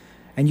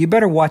 And you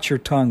better watch your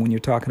tongue when you're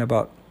talking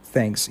about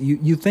things.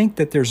 You think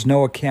that there's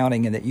no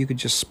accounting and that you could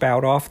just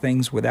spout off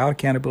things without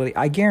accountability.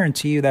 I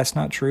guarantee you that's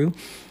not true.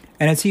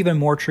 And it's even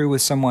more true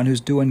with someone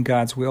who's doing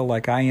God's will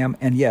like I am.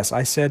 And yes,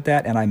 I said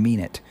that and I mean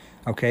it.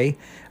 Okay?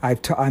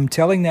 I'm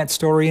telling that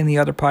story in the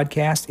other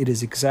podcast. It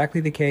is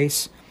exactly the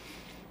case.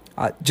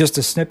 Just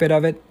a snippet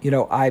of it.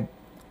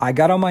 I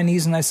got on my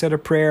knees and I said a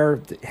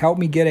prayer. Help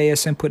me get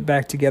ASM put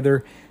back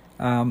together.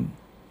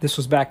 This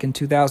was back in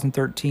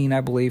 2013,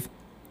 I believe.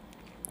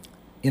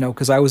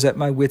 Because I was at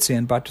my wit's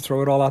end, about to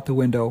throw it all out the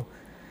window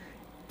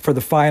for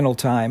the final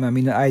time. I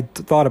mean, I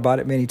thought about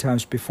it many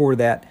times before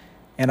that.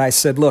 And I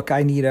said, look,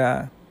 I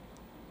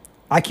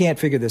can't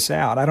figure this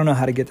out. I don't know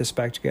how to get this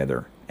back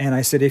together. And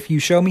I said, if you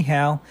show me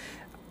how,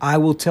 I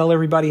will tell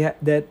everybody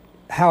that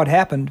how it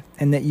happened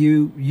and that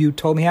you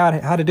told me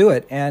how to do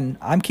it. And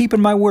I'm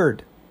keeping my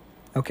word.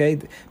 Okay?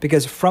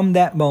 Because from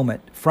that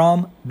moment,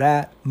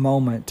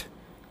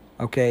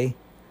 okay,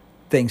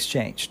 things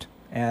changed.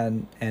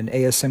 And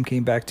ASM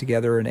came back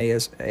together, and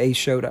A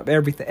showed up.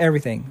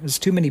 Everything. There's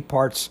too many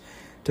parts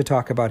to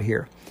talk about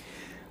here.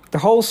 The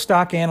whole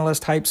stock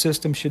analyst hype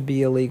system should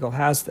be illegal.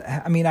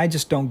 I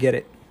just don't get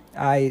it.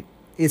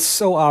 It's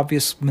so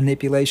obvious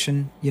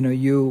manipulation.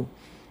 You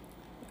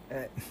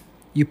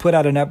put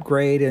out an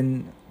upgrade,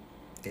 and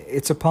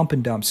it's a pump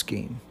and dump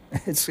scheme.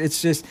 It's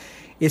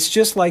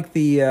just like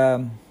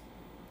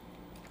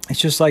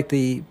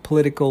the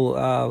political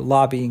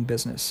lobbying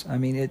business. I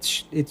mean,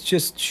 it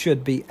just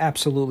should be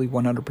absolutely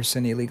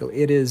 100% illegal.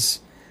 It is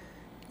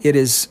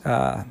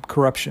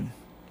corruption.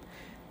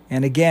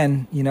 And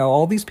again,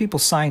 all these people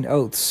signed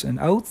oaths. An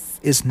oath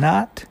is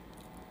not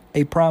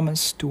a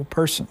promise to a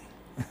person.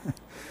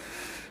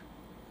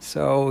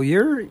 So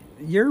you're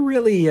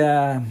really,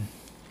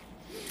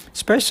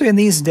 especially in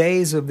these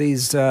days of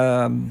these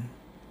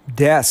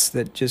deaths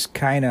that just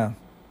kind of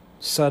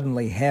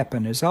suddenly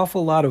happen. There's an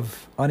awful lot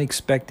of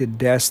unexpected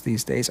deaths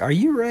these days. Are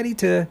you ready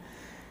to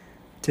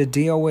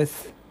deal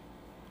with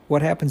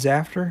what happens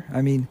after?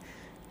 I mean,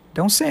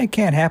 don't say it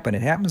can't happen.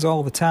 It happens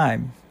all the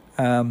time.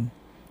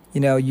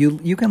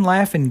 You can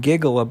laugh and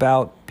giggle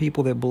about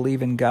people that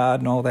believe in God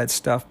and all that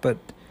stuff, but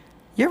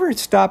you ever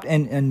stopped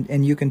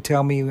and you can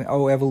tell me,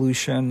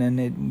 evolution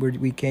and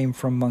we came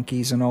from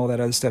monkeys and all that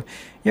other stuff.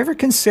 You ever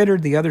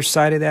considered the other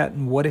side of that?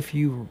 And what if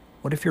you're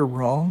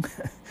wrong?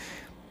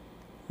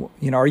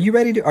 Are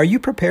you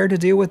prepared to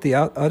deal with the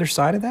other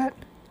side of that?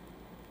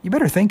 You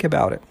better think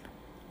about it,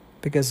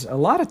 because a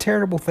lot of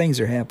terrible things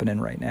are happening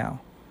right now.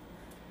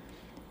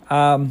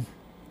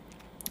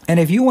 And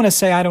if you want to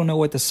say, I don't know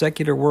what the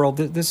secular world,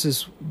 this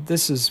is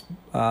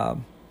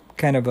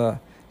kind of a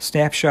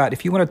snapshot.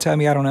 If you want to tell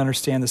me I don't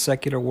understand the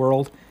secular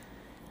world,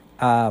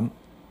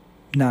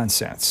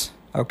 nonsense,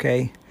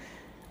 okay?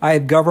 I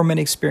have government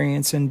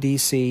experience in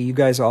D.C. You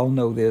guys all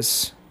know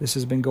this. This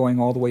has been going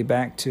all the way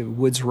back to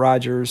Woods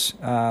Rogers,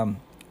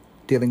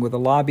 dealing with a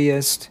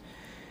lobbyist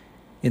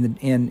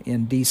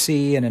in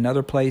D.C. and in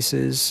other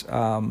places,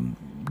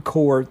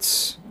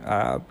 courts,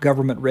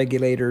 government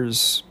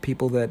regulators,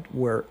 people that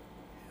were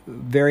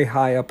very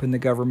high up in the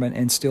government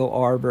and still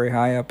are very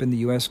high up in the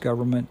U.S.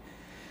 government.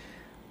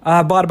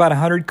 I bought about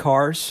 100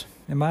 cars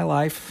in my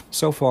life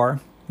so far,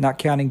 not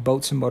counting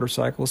boats and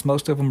motorcycles,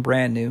 most of them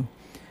brand new.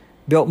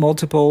 Built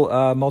multiple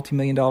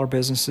multi-million-dollar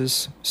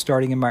businesses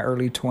starting in my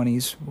early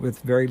 20s with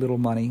very little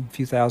money, a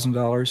few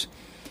 $1,000s.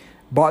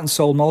 Bought and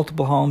sold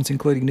multiple homes,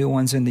 including new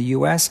ones in the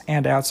U.S.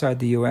 and outside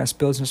the U.S.,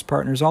 business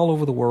partners all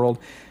over the world,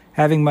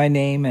 having my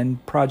name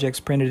and projects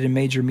printed in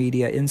major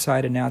media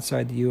inside and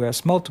outside the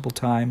U.S. multiple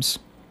times.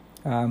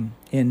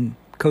 In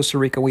Costa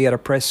Rica, we had a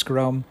press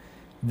scrum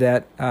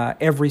that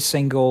every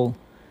single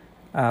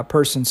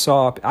person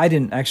saw. I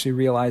didn't actually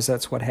realize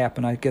that's what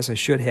happened. I guess I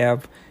should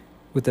have,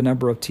 with the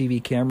number of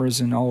TV cameras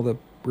and all the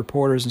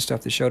reporters and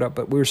stuff that showed up.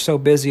 But we were so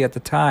busy at the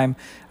time,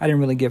 I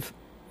didn't really give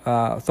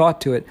thought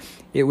to it.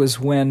 It was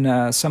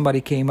when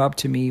somebody came up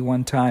to me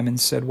one time and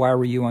said, "Why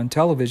were you on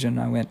television?"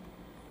 I went,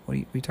 what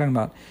are you talking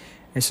about?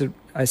 I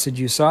said,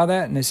 "You saw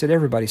that?" And they said,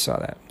 "Everybody saw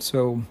that."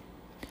 So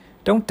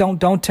don't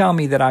tell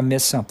me that I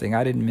missed something.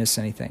 I didn't miss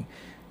anything.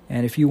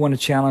 And if you want to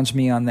challenge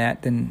me on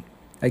that, then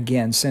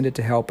again, send it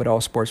to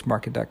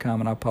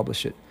help@allsportsmarket.com and I'll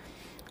publish it.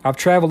 I've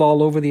traveled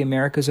all over the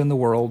Americas and the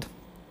world.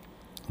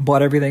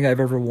 Bought everything I've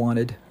ever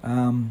wanted.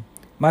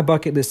 My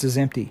bucket list is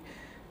empty.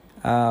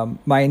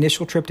 My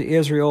initial trip to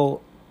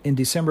Israel in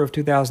December of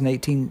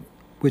 2018,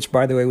 which,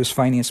 by the way, was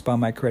financed by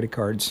my credit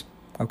cards,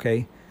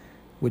 okay,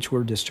 which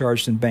were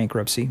discharged in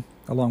bankruptcy,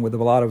 along with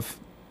a lot of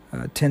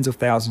tens of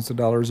thousands of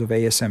dollars of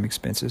ASM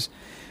expenses.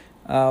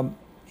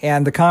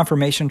 And the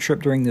confirmation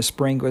trip during the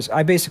spring was,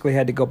 I basically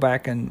had to go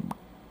back and,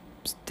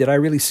 did I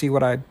really see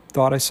what I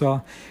thought I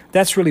saw?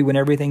 That's really when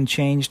everything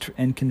changed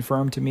and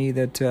confirmed to me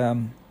that...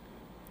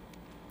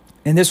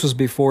 And this was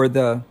before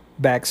the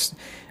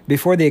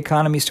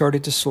economy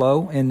started to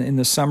slow in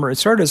the summer. It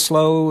started to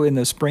slow in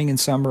the spring and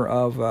summer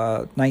of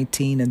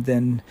 19, and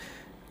then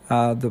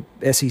the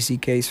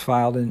SEC case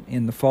filed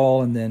in the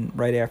fall, and then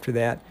right after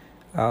that,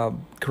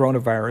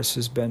 coronavirus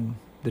has been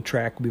the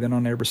track we've been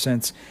on ever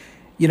since.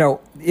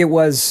 It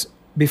was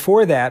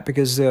before that,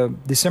 because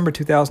December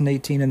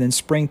 2018 and then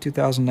spring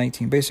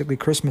 2019, basically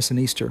Christmas and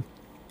Easter,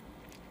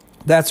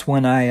 that's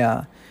when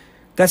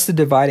that's the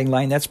dividing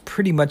line. That's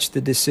pretty much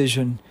the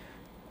decision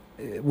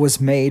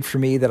was made for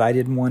me, that I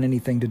didn't want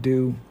anything to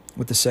do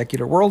with the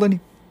secular world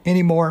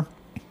anymore.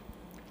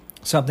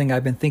 Something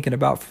I've been thinking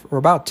about for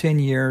about 10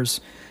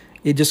 years.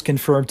 It just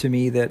confirmed to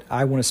me that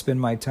I want to spend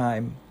my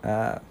time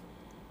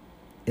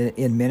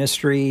in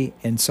ministry,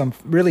 and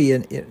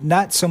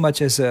not so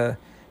much as a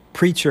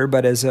preacher,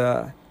 but as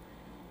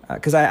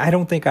because I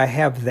don't think I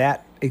have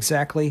that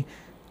exactly,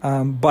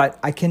 but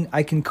I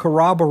can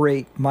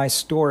corroborate my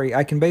story.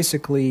 I can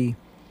basically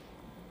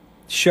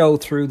show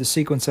through the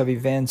sequence of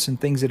events and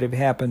things that have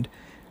happened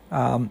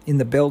in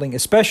the building,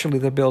 especially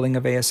the building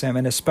of ASM,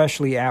 and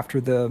especially after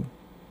the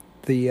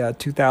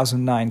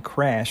 2009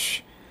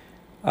 crash,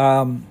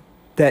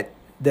 that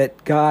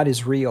God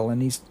is real,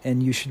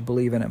 and you should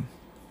believe in Him.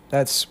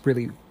 That's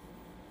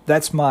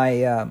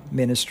my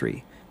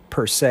ministry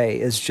per se,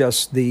 is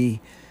just the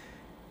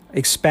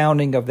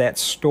expounding of that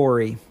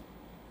story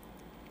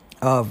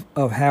of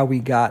how we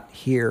got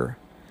here,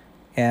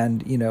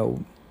 and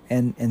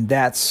and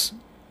that's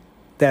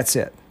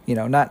it.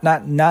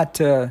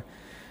 Not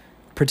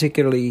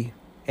particularly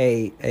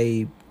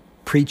a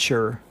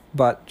preacher,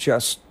 but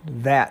just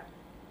that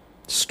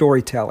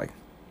storytelling,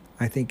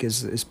 I think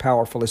is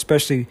powerful,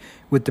 especially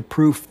with the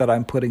proof that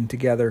I'm putting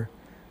together,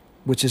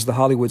 which is the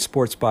Hollywood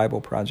Sports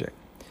Bible Project.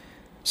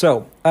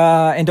 So,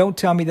 and don't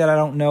tell me that I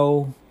don't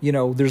know,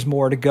 there's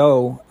more to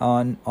go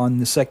on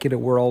the secular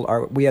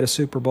world. We had a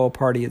Super Bowl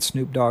party at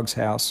Snoop Dogg's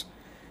house.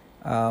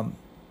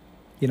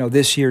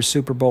 This year's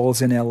Super Bowl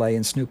is in LA,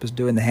 and Snoop is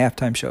doing the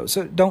halftime show.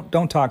 So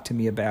don't talk to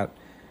me about,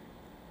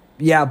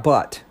 yeah,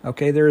 but,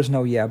 okay, there is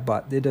no yeah,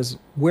 but. It does.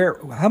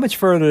 How much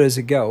further does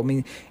it go? I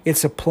mean,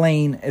 it's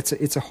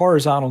a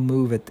horizontal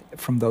move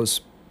from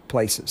those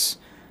places.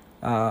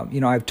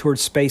 I've toured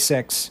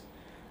SpaceX.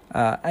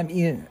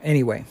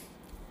 Anyway,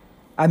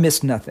 I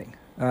missed nothing.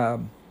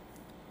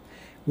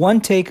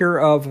 One taker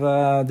of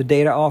the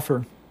data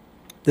offer,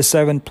 the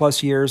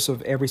 7+ years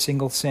of every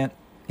single cent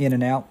in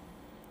and out,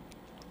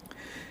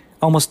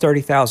 almost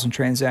 30,000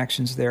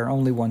 transactions there,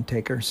 only one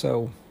taker.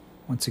 So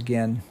once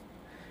again,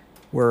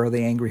 where are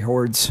the angry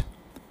hordes?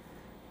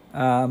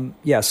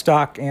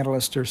 Stock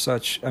analysts or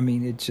such. I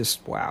mean, it's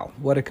just, wow,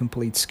 what a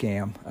complete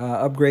scam.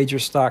 Upgrade your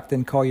stock,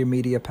 then call your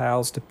media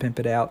pals to pimp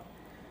it out.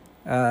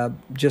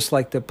 Just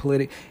like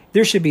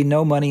there should be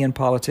no money in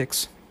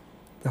politics.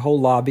 The whole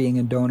lobbying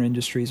and donor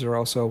industries are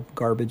also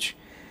garbage.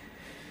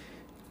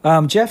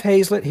 Jeff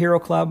Hazlett, Hero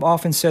Club,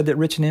 often said that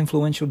rich and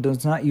influential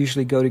does not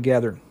usually go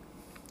together.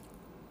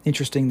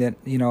 Interesting that,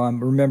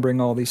 I'm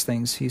remembering all these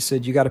things. He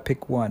said, you got to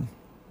pick one.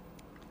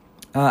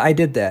 I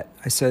did that.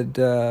 I said,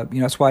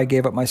 that's why I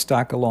gave up my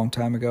stock a long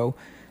time ago.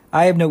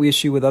 I have no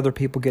issue with other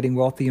people getting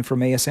wealthy and from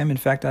ASM. In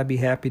fact, I'd be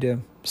happy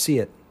to see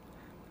it.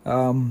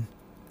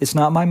 It's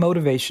not my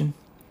motivation.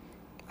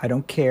 I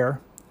don't care.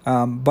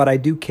 But I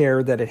do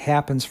care that it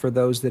happens for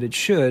those that it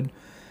should.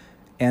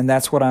 And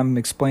that's what I'm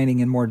explaining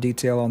in more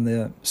detail on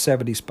the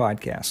 70s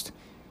podcast.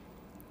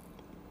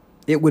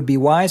 It would be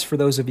wise for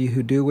those of you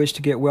who do wish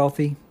to get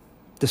wealthy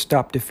to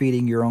stop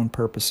defeating your own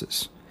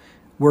purposes.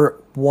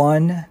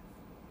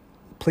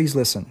 Please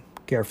listen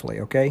carefully,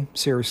 okay?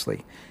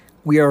 Seriously.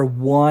 We are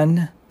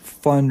one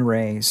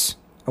fundraise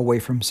away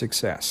from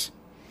success.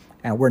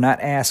 And we're not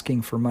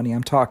asking for money.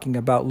 I'm talking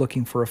about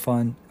looking for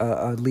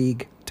a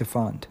league to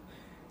fund.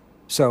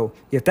 So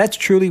if that's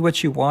truly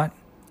what you want,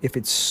 if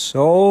it's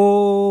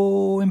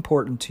so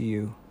important to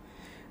you,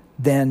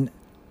 then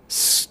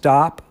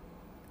stop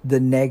the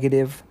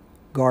negative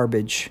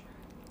garbage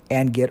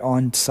and get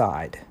on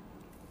side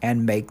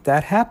and make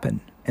that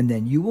happen. And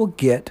then you will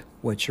get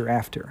what you're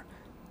after.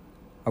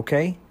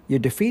 Okay? You're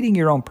defeating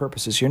your own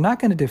purposes. You're not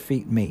going to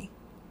defeat me.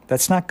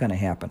 That's not going to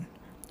happen.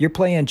 You're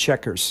playing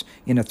checkers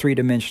in a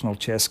 3-dimensional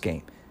chess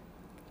game.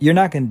 You're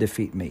not going to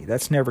defeat me.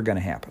 That's never going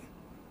to happen.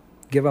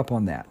 Give up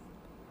on that.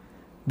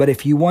 But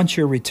if you want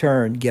your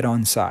return, get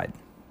on side.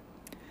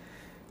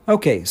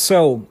 Okay,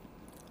 so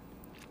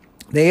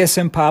the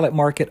ASM pilot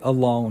market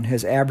alone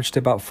has averaged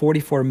about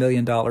 $44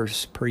 million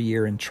per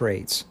year in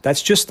trades.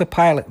 That's just the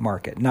pilot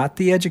market, not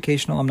the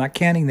educational. I'm not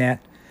counting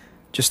that.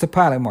 Just the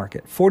pilot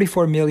market.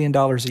 $44 million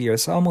a year.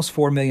 It's almost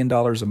 $4 million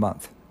a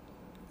month.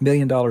 $1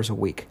 million a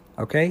week.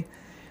 Okay?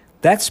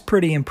 That's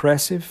pretty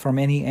impressive from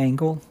any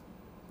angle,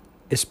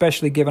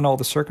 especially given all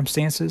the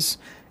circumstances,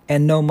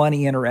 and no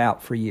money in or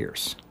out for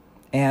years.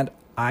 And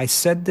I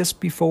said this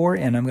before,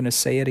 and I'm going to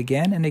say it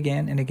again and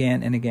again and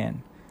again and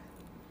again.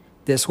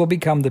 This will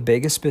become the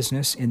biggest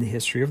business in the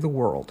history of the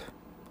world,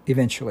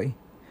 eventually.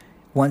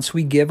 Once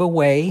we give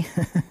away,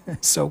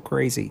 so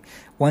crazy,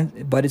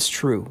 but it's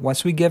true.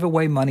 Once we give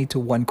away money to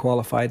one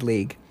qualified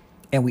league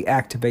and we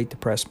activate the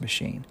press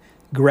machine,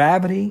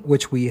 gravity,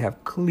 which we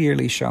have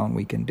clearly shown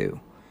we can do,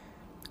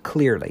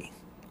 clearly,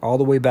 all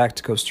the way back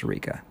to Costa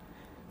Rica,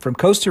 from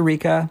Costa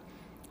Rica,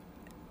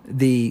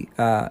 the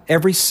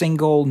every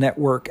single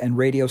network and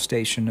radio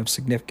station of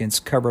significance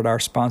covered our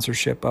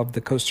sponsorship of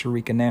the Costa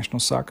Rican National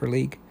Soccer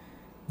League,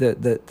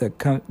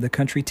 the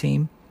country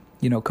team,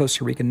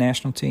 Costa Rican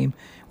national team.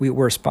 We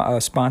were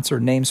a sponsor,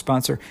 name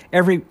sponsor.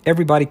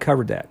 Everybody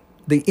covered that.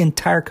 The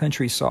entire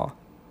country saw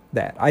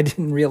that. I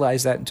didn't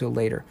realize that until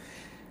later.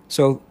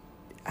 So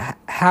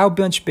how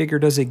much bigger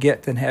does it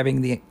get than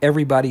having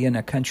everybody in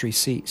a country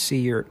see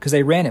your, because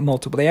they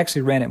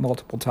actually ran it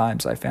multiple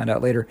times. I found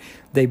out later.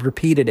 They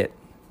repeated it.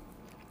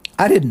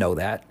 I didn't know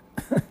that.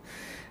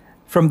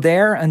 From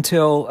there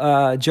until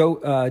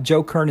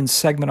Joe Kernan's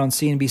segment on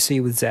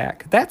CNBC with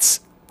Zach. That's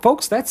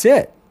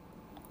it.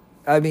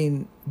 I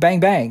mean, bang,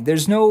 bang.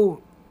 There's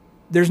no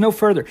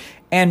further.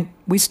 And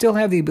we still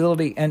have the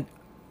ability, and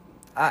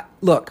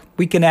look,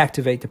 we can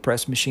activate the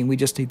press machine. We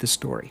just need the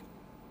story.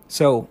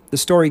 So the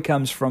story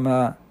comes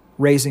from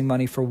raising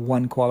money for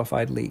one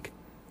qualified league.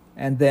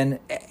 And then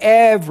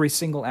every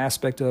single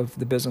aspect of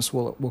the business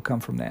will come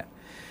from that.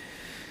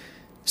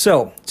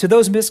 So, to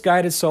those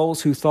misguided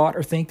souls who thought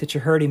or think that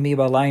you're hurting me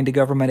by lying to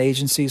government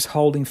agencies,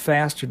 holding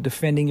fast or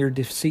defending your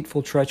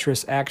deceitful,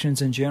 treacherous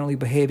actions, and generally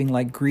behaving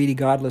like greedy,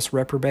 godless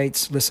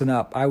reprobates, listen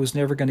up. I was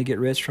never going to get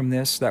rich from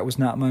this. That was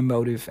not my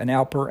motive, and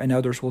Alper and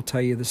others will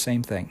tell you the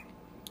same thing.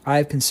 I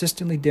have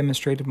consistently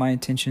demonstrated my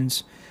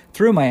intentions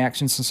through my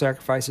actions and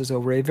sacrifices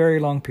over a very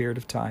long period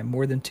of time,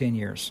 more than 10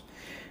 years.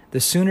 The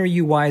sooner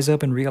you wise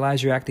up and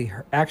realize you're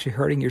actually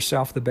hurting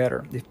yourself, the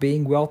better. If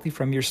being wealthy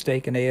from your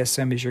stake in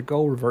ASM is your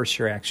goal, reverse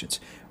your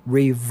actions.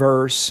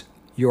 Reverse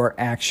your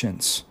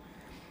actions.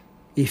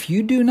 If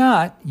you do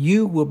not,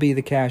 you will be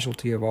the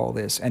casualty of all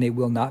this, and it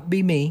will not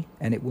be me,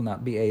 and it will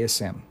not be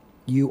ASM.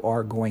 You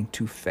are going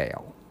to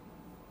fail.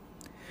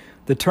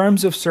 The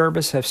terms of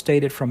service have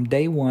stated from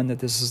day one that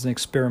this is an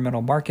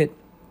experimental market,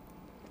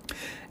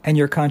 and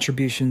your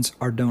contributions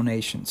are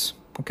donations.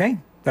 Okay?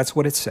 That's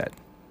what it said.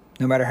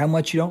 No matter how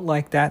much you don't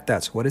like that,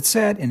 that's what it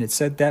said, and it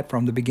said that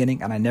from the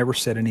beginning, and I never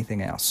said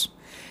anything else.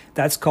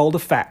 That's called a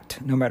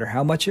fact. No matter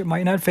how much it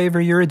might not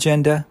favor your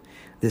agenda,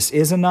 this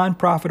is a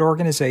nonprofit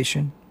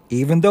organization.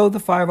 Even though the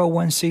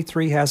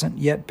 501c3 hasn't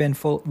yet been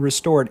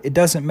restored, it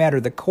doesn't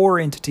matter. The core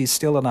entity is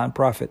still a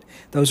nonprofit.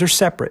 Those are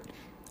separate,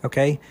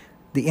 okay?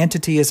 The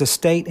entity is a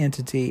state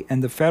entity,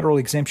 and the federal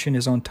exemption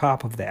is on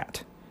top of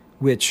that,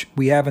 which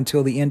we have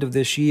until the end of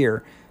this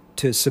year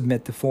to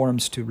submit the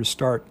forms to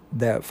restart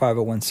the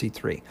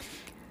 501c3.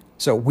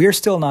 So we're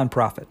still a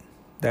nonprofit.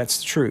 That's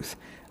the truth.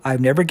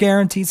 I've never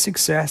guaranteed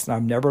success, and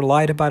I've never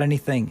lied about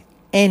anything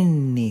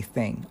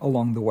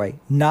along the way.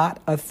 Not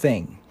a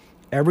thing.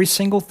 Every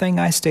single thing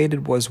I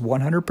stated was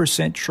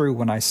 100% true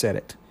when I said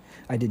it.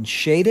 I didn't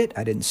shade it.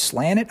 I didn't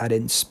slant it. I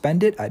didn't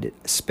spend it. I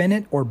didn't spin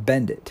it or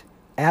bend it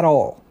at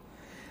all.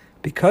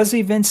 Because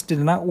events did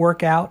not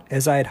work out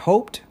as I had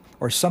hoped,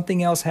 or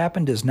something else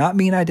happened, does not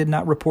mean I did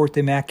not report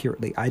them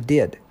accurately. I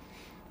did.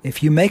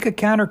 If you make a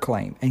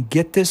counterclaim, and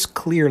get this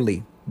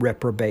clearly,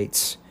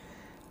 reprobates,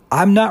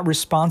 I'm not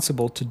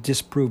responsible to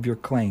disprove your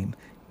claim.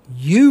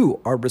 You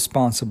are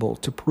responsible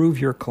to prove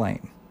your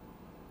claim.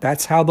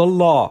 That's how the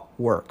law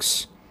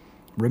works.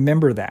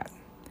 Remember that.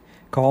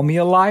 Call me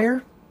a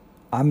liar.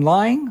 I'm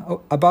lying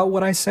about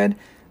what I said.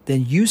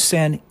 Then you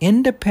send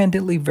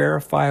independently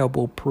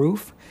verifiable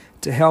proof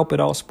to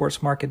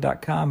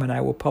help@allsportsmarket.com, and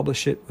I will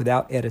publish it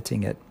without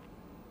editing it.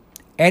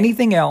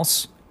 Anything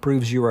else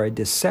proves you are a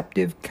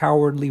deceptive,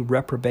 cowardly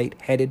reprobate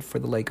headed for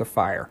the lake of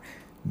fire.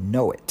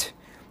 Know it.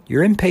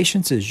 Your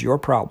impatience is your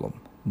problem,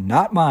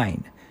 not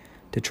mine.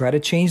 To try to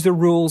change the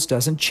rules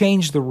doesn't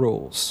change the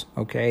rules,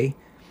 okay?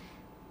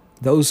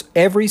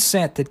 Every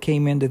cent that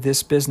came into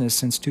this business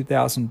since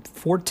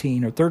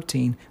 2014 or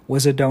 13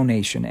 was a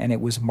donation, and it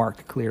was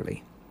marked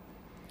clearly.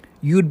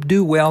 You'd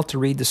do well to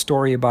read the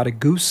story about a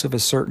goose of a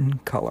certain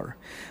color.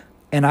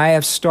 And I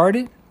have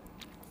started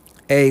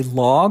a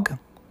log,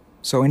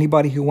 so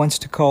anybody who wants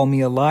to call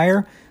me a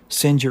liar,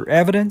 send your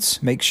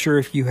evidence. Make sure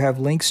if you have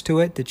links to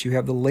it that you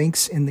have the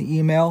links in the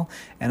email,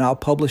 and I'll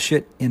publish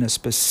it in a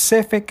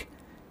specific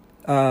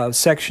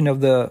section of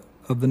the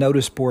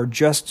notice board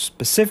just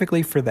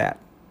specifically for that.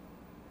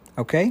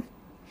 Okay?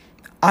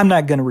 I'm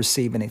not going to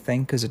receive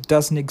anything because it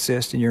doesn't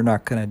exist, and you're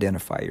not going to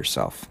identify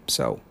yourself.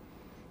 So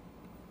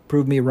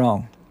prove me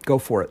wrong. Go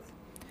for it.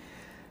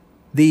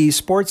 The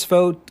Sports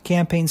Vote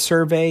campaign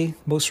survey,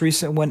 most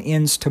recent one,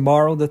 ends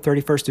tomorrow, the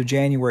 31st of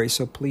January.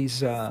 So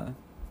please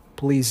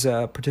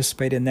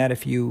participate in that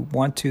if you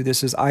want to.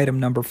 This is item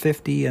number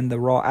 50 in the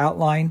raw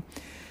outline.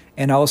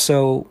 And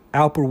also,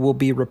 Alper will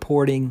be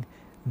reporting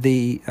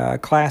the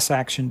class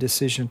action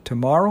decision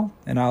tomorrow,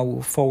 and I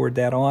will forward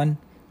that on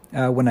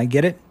when I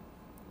get it.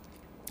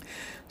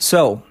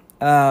 So,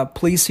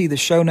 please see the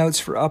show notes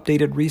for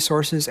updated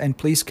resources, and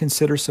please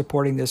consider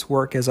supporting this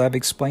work. As I've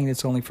explained,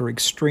 it's only for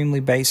extremely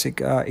basic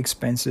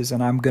expenses,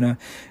 and I'm going to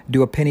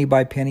do a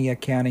penny-by-penny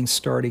accounting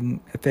starting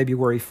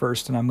February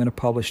 1st, and I'm going to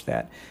publish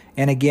that.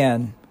 And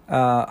again,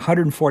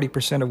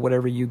 140% of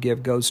whatever you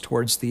give goes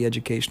towards the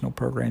educational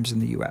programs in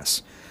the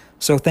U.S.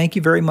 So thank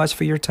you very much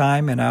for your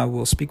time, and I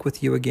will speak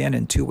with you again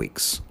in 2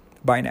 weeks.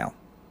 Bye now.